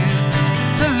 years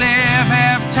to live,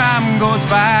 half time goes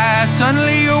by,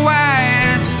 suddenly you're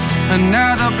wise.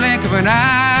 Another blink of an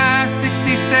eye,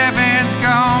 67's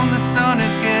gone, the sun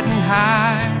is getting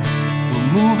high.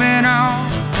 We're moving on.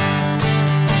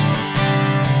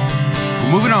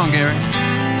 We're moving on, Gary.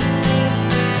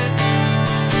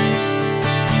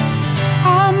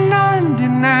 I'm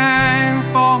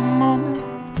 99 for a moment.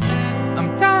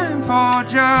 I'm dying for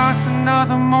just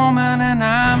another moment, and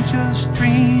I'm just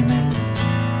dreaming,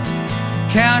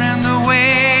 counting the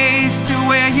ways to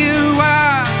where you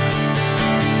are.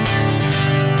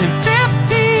 In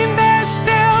 15 there's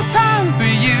still time for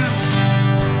you.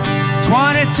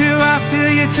 22 I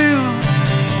feel you too.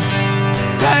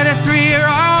 33 you're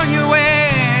on your way.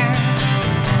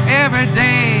 Every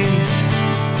day's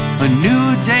a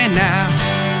new day now.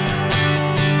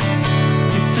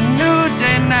 It's a new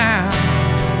day now.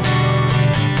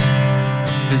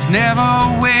 There's never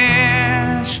a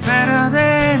wish better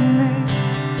than this,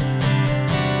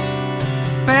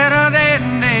 better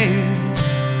than this.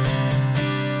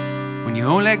 When you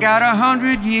only got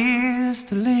 100 years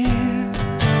to live.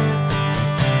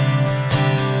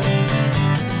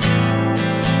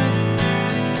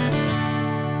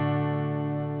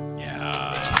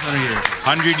 Yeah.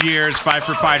 100 years, fight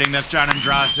for fighting. That's John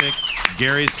Ondrasik,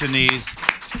 Gary Sinese.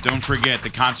 Don't forget the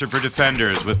Concert for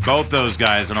Defenders with both those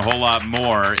guys and a whole lot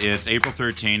more. It's April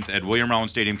 13th at William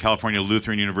Rollins Stadium, California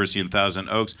Lutheran University in Thousand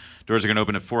Oaks. Doors are going to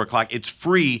open at 4 o'clock. It's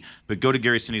free, but go to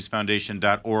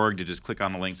GarySineseFoundation.org to just click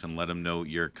on the links and let them know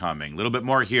you're coming. A little bit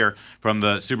more here from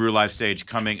the Subaru Live Stage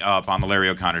coming up on the Larry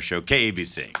O'Connor Show,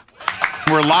 KABC.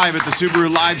 We're live at the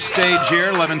Subaru Live Stage here,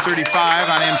 11:35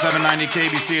 on AM 790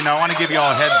 KABC. And now I want to give you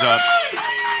all a heads up.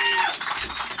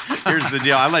 Here's the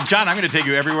deal. John, I'm going to take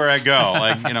you everywhere I go.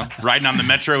 Like, you know, riding on the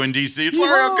metro in D.C. It's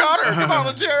Larry O'Connor. Come on,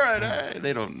 let's hear it. Hey,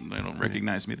 they don't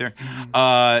recognize me there.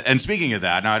 And speaking of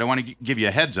that, now I don't want to give you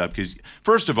a heads up because,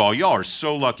 first of all, y'all are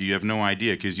so lucky. You have no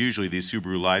idea because usually these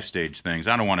Subaru Live Stage things,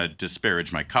 I don't want to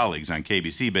disparage my colleagues on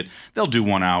KBC, but they'll do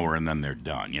 1 hour and then they're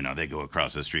done. You know, they go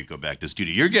across the street, go back to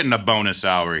studio. You're getting a bonus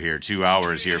hour here, 2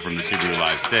 hours here from the Subaru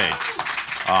Live Stage.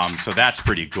 So that's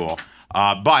pretty cool.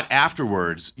 But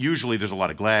afterwards, usually there's a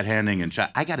lot of glad handing and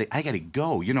I gotta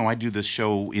go. You know, I do this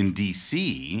show in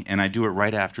D.C. and I do it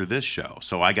right after this show,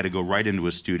 so I got to go right into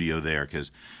a studio there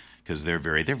because they're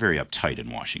very uptight in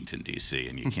Washington D.C.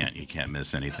 and you can't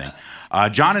miss anything.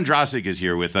 John Ondrasik is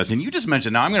here with us, and you just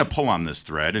mentioned. Now I'm going to pull on this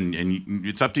thread, and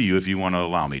it's up to you if you want to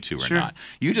allow me to or not.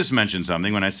 You just mentioned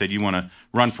something when I said you want to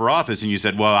run for office, and you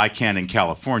said, "Well, I can't in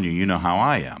California. You know how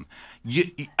I am."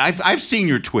 I've seen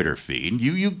your Twitter feed.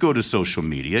 You go to social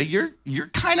media. You're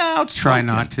kind of outspoken. Try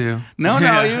not to. No,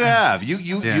 you have.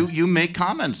 You make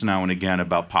comments now and again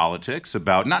about politics,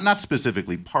 about not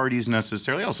specifically parties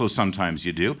necessarily. Also, sometimes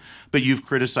you do. But you've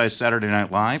criticized Saturday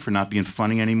Night Live for not being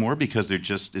funny anymore because it's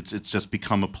just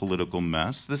become a political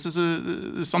mess. This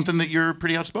is something that you're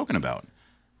pretty outspoken about.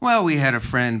 Well, we had a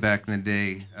friend back in the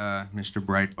day, Mr.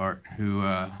 Breitbart, who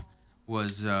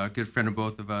was a good friend of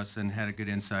both of us and had a good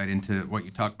insight into what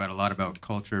you talk about a lot about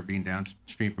culture being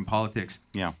downstream from politics.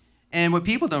 Yeah. And what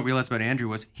people don't realize about Andrew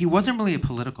was he wasn't really a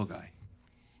political guy.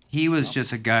 He was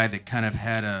just a guy that kind of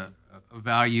had a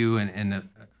value and an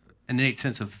innate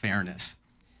sense of fairness.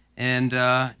 And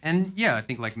yeah, I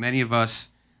think like many of us,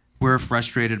 we're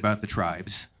frustrated about the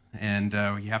tribes, and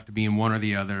you have to be in one or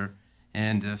the other.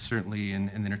 And certainly in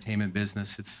the entertainment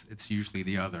business, it's usually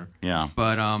the other. Yeah.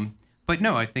 But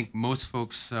no, I think most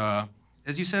folks, as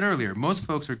you said earlier, most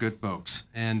folks are good folks,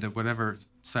 and whatever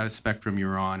side of the spectrum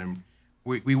you're on, and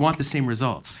we want the same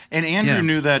results. And Andrew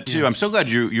knew that too. Yeah. I'm so glad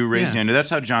you raised Yeah. Andrew. That's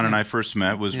how John and I first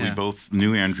met. Was we Yeah. both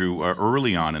knew Andrew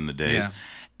early on in the days. Yeah.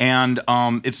 And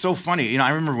it's so funny. You know, I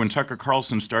remember when Tucker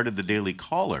Carlson started the Daily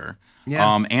Caller.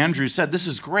 Yeah. Andrew said, "This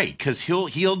is great because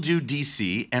he'll do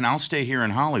DC and I'll stay here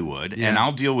in Hollywood and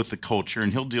I'll deal with the culture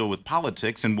and he'll deal with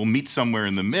politics and we'll meet somewhere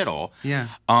in the middle." Yeah.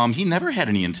 He never had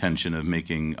any intention of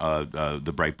making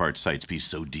the Breitbart sites be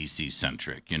so DC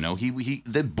centric. You know,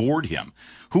 that bored him.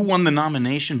 Who won the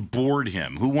nomination bored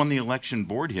him. Who won the election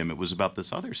bored him. It was about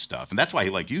this other stuff, and that's why he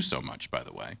liked you so much, by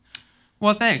the way.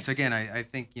 Well, thanks. Again, I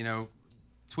think,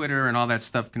 Twitter and all that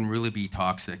stuff can really be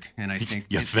toxic, and I think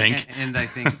You think? and I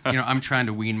think I'm trying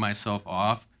to wean myself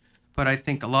off, but I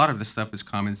think a lot of the stuff is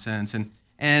common sense,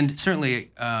 and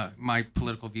certainly my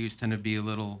political views tend to be a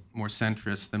little more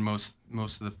centrist than most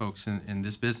of the folks in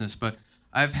this business. But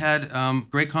I've had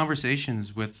great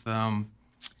conversations with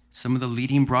some of the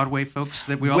leading Broadway folks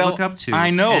that we all look up to. I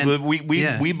know, And- but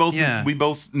we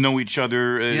both know each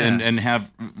other and have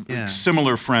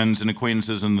similar friends and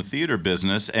acquaintances in the theater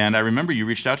business. And I remember you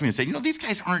reached out to me and said, these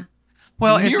guys aren't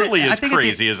nearly as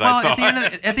crazy as I thought.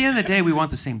 At the end of the day, we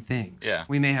want the same things. Yeah.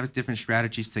 We may have different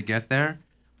strategies to get there,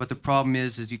 but the problem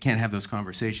is you can't have those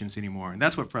conversations anymore, and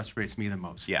that's what frustrates me the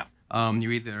most. Yeah.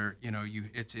 You either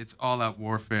it's all out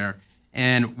warfare,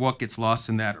 and what gets lost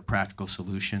in that are practical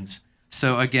solutions.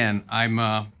 So again, I'm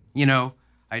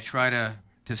I try to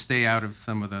stay out of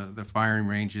some of the firing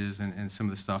ranges and some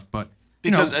of the stuff, but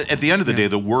because at the end of the day,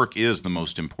 the work is the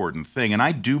most important thing. And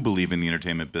I do believe in the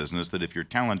entertainment business that if you're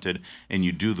talented and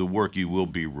you do the work, you will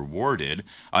be rewarded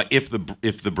if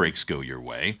the breaks go your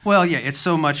way. Well, yeah, it's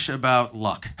so much about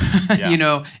luck,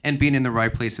 Yeah. and being in the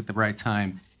right place at the right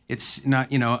time. It's not,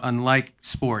 unlike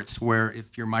sports where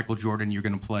if you're Michael Jordan, you're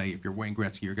going to play. If you're Wayne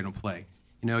Gretzky, you're going to play.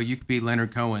 You could be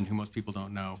Leonard Cohen, who most people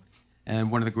don't know, and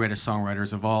one of the greatest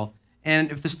songwriters of all. And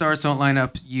if the stars don't line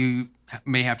up, you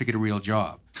may have to get a real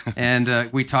job.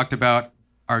 And we talked about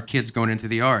our kids going into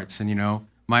the arts. And,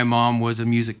 my mom was a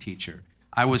music teacher.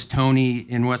 I was Tony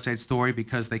in West Side Story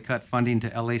because they cut funding to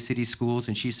LA City schools,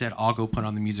 and she said, "I'll go put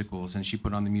on the musicals," and she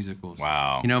put on the musicals.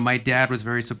 Wow. My dad was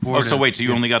very supportive. Oh, so wait, so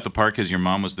you only got the part because your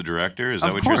mom was the director? Is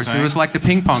that what Of you're course, saying? it was like the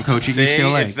ping pong coach at See,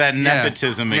 UCLA. it's that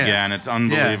nepotism again. It's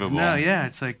unbelievable.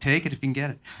 It's like, take it if you can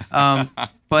get it.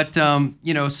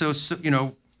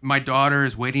 So my daughter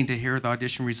is waiting to hear the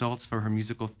audition results for her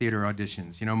musical theater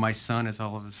auditions. My son has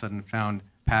all of a sudden found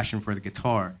passion for the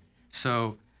guitar.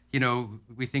 So,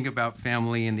 we think about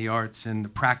family and the arts and the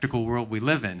practical world we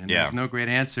live in, and there's no great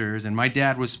answers. And my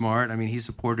dad was smart. I mean, he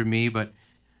supported me, but,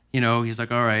 he's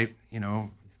like, all right,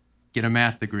 get a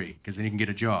math degree because then you can get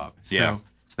a job. So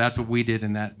that's what we did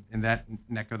in that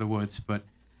neck of the woods. But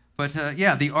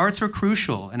the arts are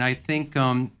crucial, and I think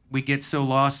we get so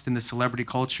lost in the celebrity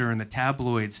culture and the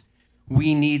tabloids.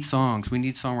 We need songs. We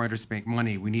need songwriters to make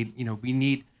money. We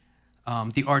need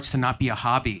the arts to not be a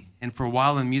hobby. And for a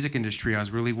while in the music industry, I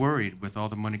was really worried with all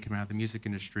the money coming out of the music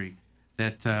industry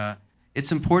that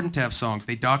it's important to have songs.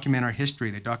 They document our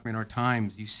history. They document our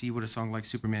times. You see what a song like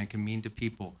Superman can mean to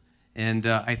people. And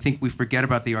I think we forget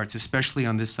about the arts, especially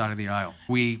on this side of the aisle.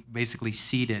 We basically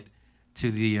cede it to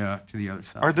the other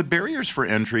side. Are the barriers for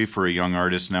entry for a young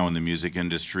artist now in the music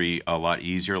industry a lot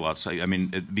easier?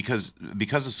 Because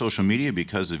of social media,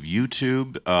 because of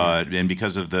YouTube, and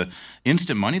because of the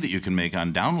instant money that you can make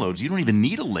on downloads, you don't even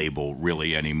need a label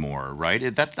really anymore,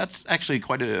 right? That's actually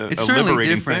quite a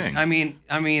liberating thing. I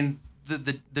mean,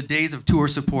 the days of tour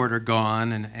support are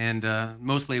gone, and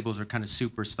most labels are kind of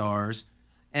superstars.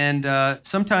 And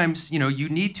sometimes, you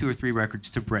need 2 or 3 records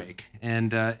to break.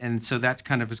 And so that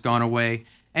kind of has gone away.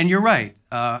 And you're right.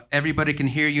 Everybody can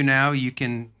hear you now. You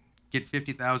can get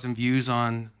 50,000 views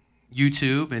on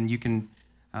YouTube, and you can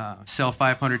sell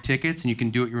 500 tickets, and you can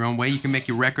do it your own way. You can make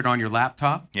your record on your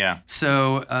laptop. Yeah.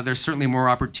 So there's certainly more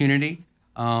opportunity.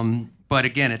 But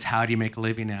again, it's how do you make a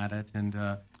living at it?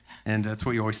 And that's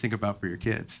what you always think about for your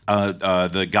kids.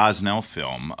 The Gosnell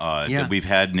film that we've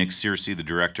had Nick Searcy, the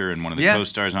director, and one of the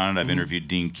co-stars on it. I've interviewed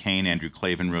Dean Cain. Andrew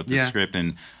Clavin wrote the script,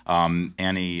 and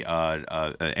Annie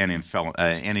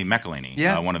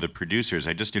McElhaney, one of the producers.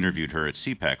 I just interviewed her at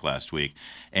CPAC last week,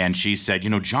 and she said,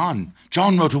 John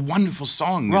wrote a wonderful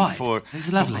song for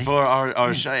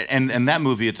our show. And that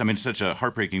movie, it's such a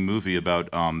heartbreaking movie about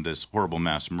this horrible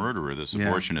mass murderer, this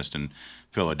abortionist in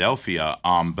Philadelphia.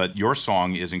 But your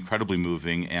song is incredibly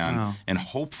moving and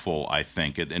hopeful, I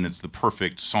think, and it's the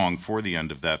perfect song for the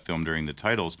end of that film during the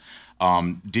titles.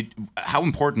 How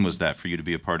important was that for you to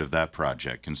be a part of that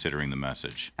project, considering the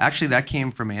message? Actually, that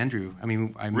came from Andrew.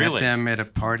 I met them at a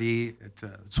party at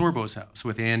Sorbo's house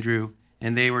with Andrew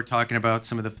and they were talking about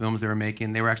some of the films they were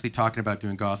making. They were actually talking about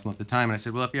doing Gosling at the time, and I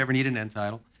said, well, if you ever need an end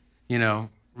title,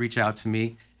 reach out to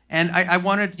me. And I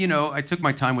wanted, I took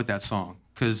my time with that song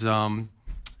because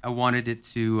I wanted it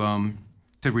to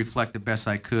reflect the best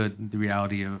I could the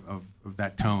reality of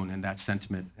that tone and that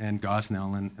sentiment and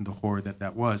Gosnell and the horror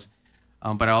that was.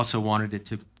 But I also wanted it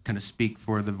to kind of speak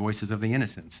for the voices of the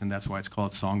innocents, and that's why it's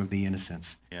called Song of the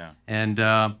Innocents. Yeah.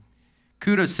 And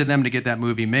kudos to them to get that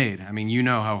movie made. I mean, you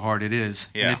know how hard it is.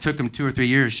 Yeah. And it took them 2 or 3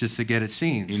 years just to get it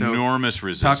seen. Enormous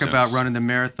resistance. Talk about running the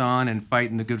marathon and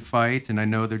fighting the good fight. And I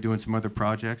know they're doing some other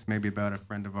projects, maybe about a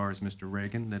friend of ours, Mr.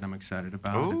 Reagan, that I'm excited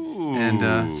about. Ooh.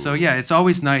 And so, yeah, it's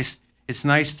always nice. It's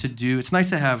nice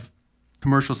to have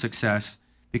commercial success,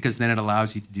 because then it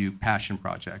allows you to do passion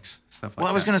projects, stuff like that.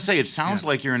 Well, I was going to say, it sounds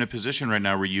like you're in a position right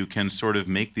now where you can sort of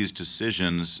make these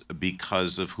decisions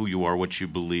because of who you are, what you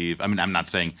believe. I mean, I'm not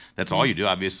saying that's all you do.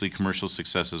 Obviously, commercial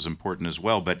success is important as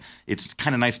well, but it's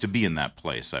kind of nice to be in that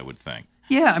place, I would think.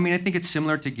 Yeah, I mean, I think it's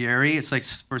similar to Gary. It's like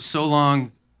for so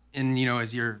long,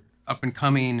 as you're up and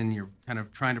coming and you're kind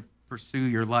of trying to pursue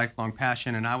your lifelong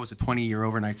passion, and I was a 20-year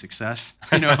overnight success.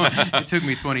 It took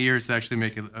me 20 years to actually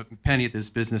make a penny at this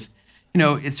business.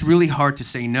 It's really hard to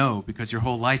say no, because your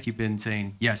whole life you've been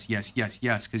saying yes, yes, yes,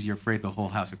 yes, because you're afraid the whole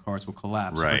house of cards will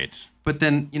collapse. Right. But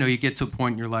then, you get to a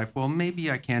point in your life, well,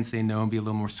 maybe I can say no and be a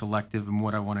little more selective in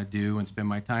what I want to do and spend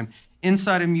my time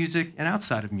inside of music and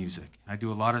outside of music. I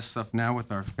do a lot of stuff now with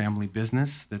our family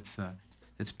business that's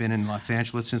been in Los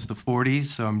Angeles since the 40s,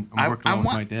 so I'm working with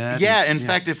my dad. Yeah, in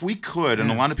fact, if we could, and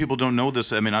a lot of people don't know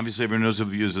this, I mean, obviously everyone knows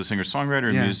of you as a singer-songwriter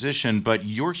and musician, but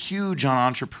you're huge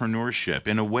on entrepreneurship.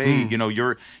 In a way,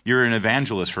 you're an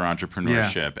evangelist for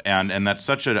entrepreneurship, and that's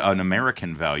such an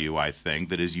American value, I think,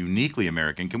 that is uniquely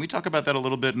American. Can we talk about that a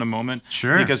little bit in a moment?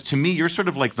 Sure. Because to me, you're sort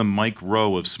of like the Mike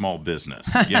Rowe of small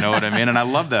business. You know what I mean? And I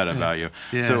love that about you.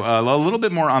 Yeah. So a little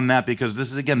bit more on that, because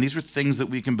this is, again, these are things that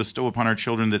we can bestow upon our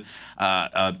children that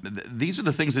these are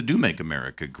the things that do make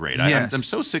America great. Yes. I'm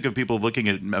so sick of people looking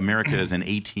at America as an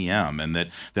ATM, and that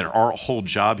our whole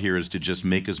job here is to just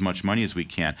make as much money as we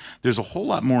can. There's a whole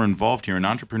lot more involved here, and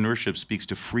entrepreneurship speaks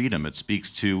to freedom. It speaks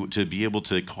to be able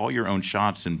to call your own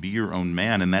shots and be your own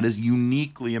man, and that is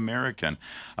uniquely American.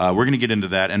 We're going to get into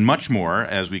that and much more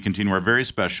as we continue our very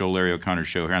special Larry O'Connor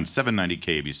show here on 790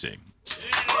 KABC.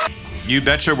 You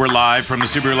betcha, we're live from the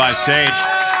Subaru Live Stage.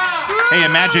 Hey,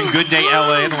 imagine Good Day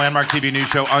LA, the landmark TV news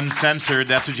show Uncensored.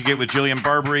 That's what you get with Jillian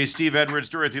Barbary, Steve Edwards,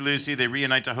 Dorothy Lucy. They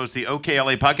reunite to host the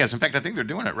OKLA podcast. In fact, I think they're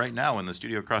doing it right now in the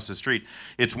studio across the street.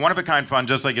 It's one-of-a-kind fun,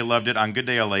 just like you loved it on Good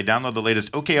Day LA. Download the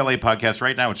latest OKLA podcast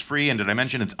right now. It's free, and did I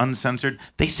mention it's uncensored?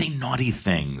 They say naughty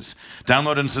things.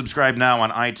 Download and subscribe now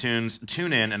on iTunes,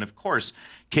 TuneIn, and of course,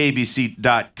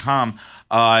 KABC.com.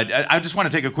 I just want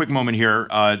to take a quick moment here.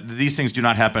 These things do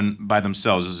not happen by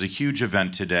themselves. This is a huge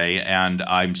event today, and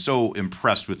I'm so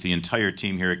impressed with the entire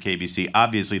team here at KABC.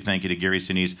 Obviously, thank you to Gary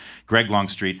Sinese, Greg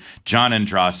Longstreet, John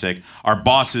Ondrasik, our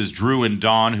bosses, Drew and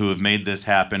Dawn, who have made this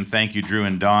happen. Thank you, Drew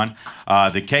and Dawn.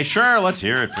 Sure, let's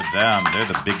hear it for them. They're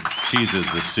the big cheeses,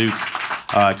 the suits.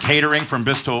 Catering from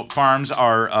Bristol Farms,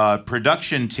 our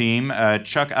production team,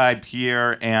 Chuck, Ide,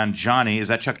 Pierre, and Johnny. Is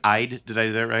that Chuck Ide? Did I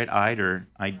do that right? Ide or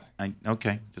Ide?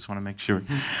 Okay, just want to make sure.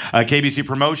 KBC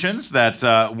Promotions, that's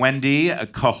Wendy,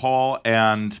 Cahal,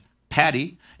 and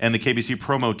Patty. And the KBC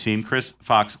promo team, Chris,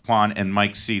 Fox, Juan, and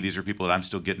Mike C. These are people that I'm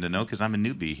still getting to know because I'm a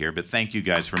newbie here. But thank you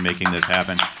guys for making this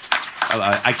happen.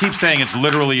 I keep saying it's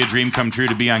literally a dream come true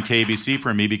to be on KABC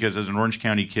for me, because as an Orange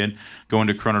County kid going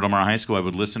to Corona Del Mar High School, I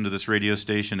would listen to this radio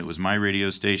station. It was my radio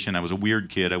station. I was a weird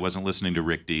kid. I wasn't listening to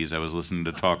Rick Dees. I was listening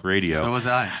to talk radio. So was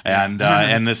I.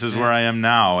 And this is where I am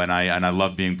now, and I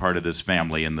love being part of this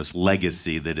family and this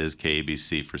legacy that is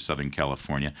KABC for Southern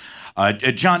California.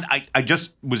 John, I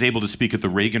just was able to speak at the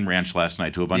Reagan Ranch last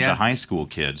night to a bunch of high school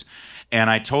kids. And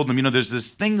I told them, there's this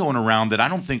thing going around that I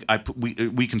don't think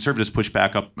we conservatives push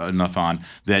back up enough on,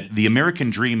 that the American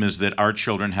dream is that our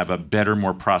children have a better,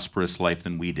 more prosperous life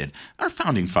than we did. Our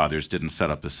founding fathers didn't set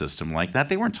up a system like that.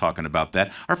 They weren't talking about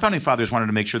that. Our founding fathers wanted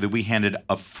to make sure that we handed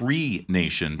a free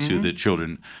nation to the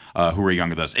children who are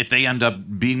younger than us. If they end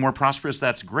up being more prosperous,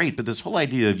 that's great. But this whole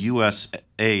idea of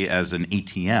USA as an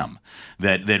ATM,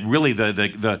 that really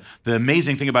the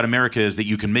amazing thing about America is that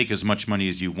you can make as much money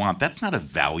as you want. That's not a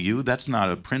value. That's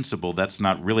not a principle. That's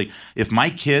not really. If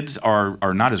my kids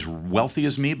are not as wealthy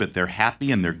as me, but they're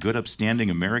happy and they're good,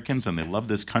 upstanding Americans, and they love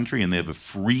this country and they have a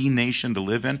free nation to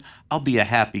live in, I'll be a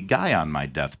happy guy on my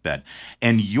deathbed.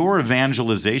 And your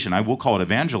evangelization, I will call it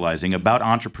evangelizing, about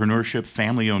entrepreneurship,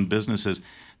 family-owned businesses,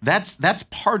 That's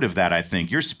part of that, I think.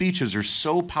 Your speeches are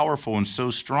so powerful and so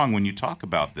strong when you talk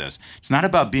about this. It's not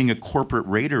about being a corporate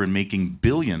raider and making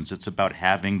billions. It's about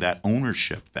having that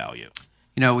ownership value.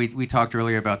 You know, we talked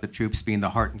earlier about the troops being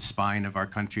the heart and spine of our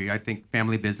country. I think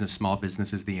family business, small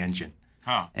business is the engine.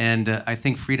 Huh. And I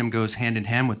think freedom goes hand in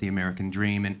hand with the American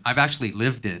dream. And I've actually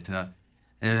lived it.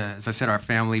 As I said, our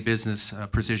family business,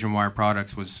 Precision Wire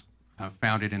Products, was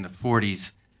founded in the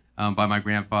 40s by my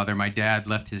grandfather. My dad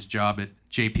left his job at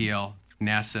JPL,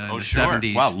 NASA in the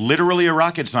 70s. Wow, literally a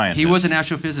rocket scientist. He was an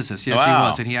astrophysicist, yes, Wow. he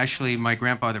was. And he actually, my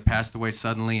grandfather passed away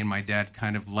suddenly, and my dad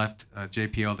kind of left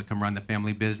JPL to come run the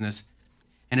family business,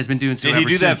 and has been doing so ever Did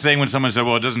he do since. that thing when someone said,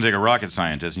 well, it doesn't take a rocket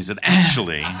scientist? And he said,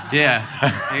 actually. Yeah,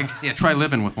 try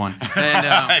living with one. And,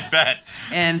 I bet.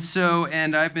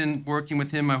 And I've been working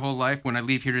with him my whole life. When I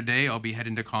leave here today, I'll be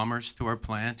heading to Commerce to our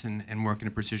plant and working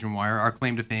at Precision Wire. Our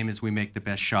claim to fame is we make the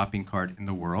best shopping cart in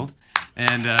the world.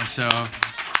 And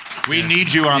we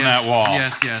need you on that wall.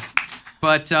 Yes.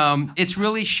 But it's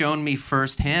really shown me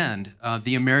firsthand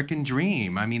the American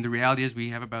dream. I mean, the reality is we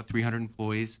have about 300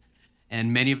 employees,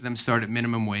 and many of them start at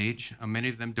minimum wage. Many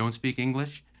of them don't speak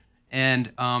English.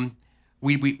 And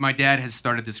my dad has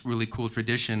started this really cool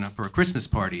tradition for Christmas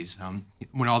parties.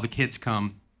 When all the kids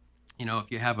come, you know,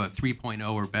 if you have a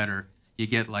 3.0 or better, you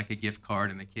get like a gift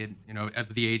card, and the kid, you know, at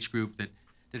the age group that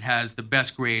has the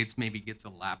best grades maybe gets a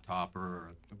laptop or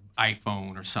an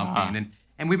iPhone or something.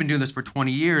 And we've been doing this for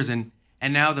 20 years, and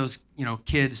now those, you know,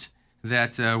 kids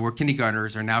that were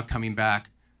kindergartners are now coming back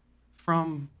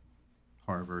from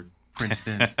Harvard,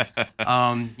 Princeton,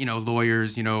 you know,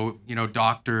 lawyers, you know,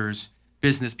 doctors,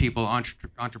 business people,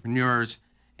 entrepreneurs,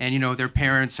 and, you know, their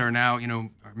parents are now, you know,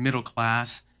 are middle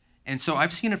class. And so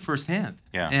I've seen it firsthand.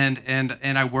 Yeah.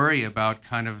 And I worry about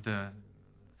kind of the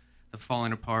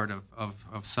falling apart of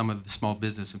some of the small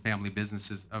business and family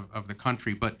businesses of the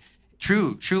country. But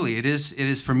truly, it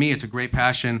is for me, it's a great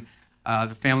passion.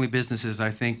 The family businesses, I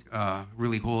think,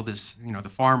 really hold us, you know, the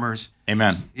farmers.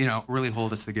 Amen. You know, really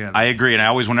hold us together. I agree. And I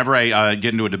always, whenever I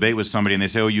get into a debate with somebody and they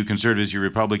say, oh, you conservatives, you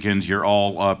Republicans, you're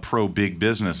all pro-big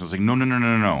business. I was like,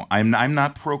 no. I'm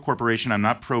not pro-corporation. I'm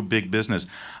not pro-big business.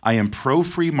 I am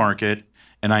pro-free market,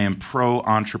 and I am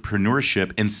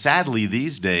pro-entrepreneurship. And sadly,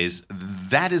 these days,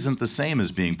 that isn't the same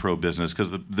as being pro-business,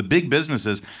 because the big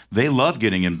businesses, they love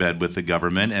getting in bed with the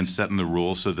government and setting the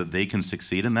rules so that they can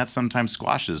succeed, and that sometimes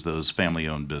squashes those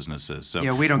family-owned businesses. So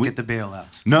yeah, we don't get the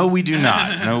bailouts. No, we do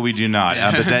not. No, we do not.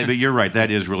 But you're right.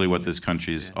 That is really what this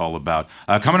country is all about.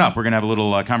 Coming up, we're going to have a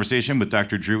little conversation with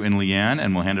Dr. Drew and Leanne,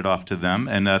 and we'll hand it off to them.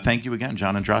 And thank you again,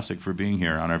 John Ondrasik, for being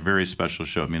here on our very special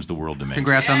show. It means the world to me.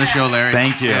 Congrats on the show, Larry.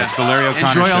 Thank you. Yeah. It's the Larry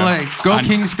O'Connor Enjoy Show. LA. Go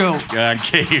Kings, go. On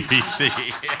KABC.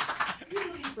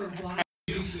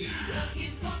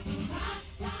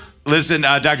 Listen,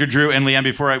 Dr. Drew and Leanne,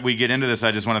 before we get into this,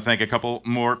 I just want to thank a couple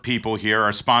more people here.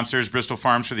 Our sponsors, Bristol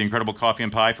Farms for the incredible coffee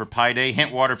and pie for Pie Day,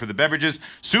 Hint Water for the beverages,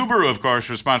 Subaru, of course,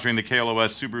 for sponsoring the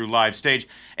KLOS Subaru Live Stage,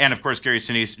 and, of course, Gary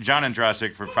Sinese, John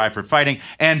Ondrasik for Five for Fighting,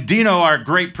 and Dino, our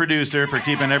great producer, for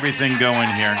keeping everything going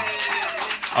here.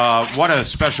 What a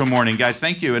special morning, guys.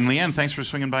 Thank you. And Leanne, thanks for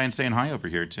swinging by and saying hi over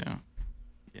here, too.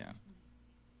 Yeah.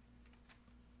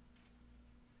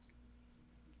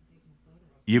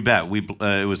 You bet.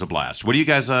 It was a blast. What are you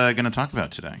guys going to talk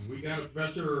about today? We got a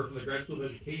professor from the Graduate School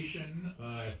of Education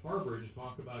at Harvard to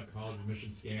talk about college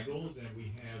admission scandals, and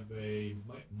we have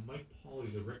Mike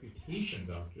Pauly's a reputation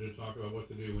doctor to talk about what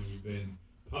to do when you've been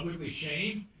publicly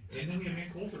shamed, and then we have Ann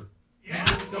Coulter.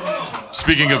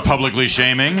 Speaking of publicly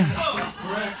shaming,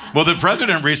 Correct. well, the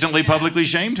president recently publicly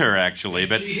shamed her, actually.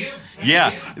 But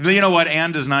yeah, you know what?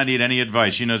 Ann does not need any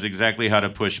advice. She knows exactly how to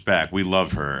push back. We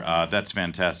love her. That's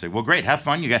fantastic. Well, great. Have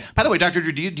fun, you guys. By the way, Dr.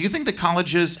 Drew, do you think the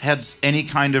colleges had any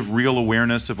kind of real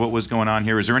awareness of what was going on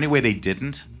here? Is there any way they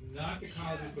didn't? Not the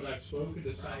colleges, but I've spoken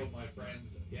to some of my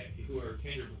friends who are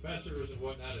tenured professors and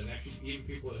whatnot, and actually even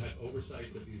people that had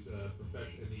oversights at these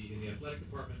in the athletic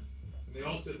departments. And they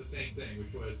all said the same thing,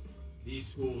 which was these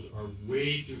schools are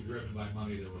way too driven by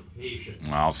money. They were patient.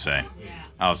 I'll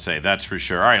say, that's for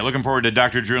sure. All right, looking forward to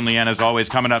Dr. Drew and Leanne, as always,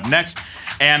 coming up next.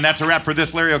 And that's a wrap for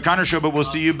this Larry O'Connor Show, but we'll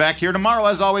see you back here tomorrow,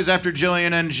 as always, after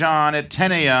Jillian and John at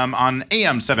 10 a.m. on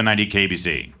AM 790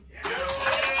 KBC.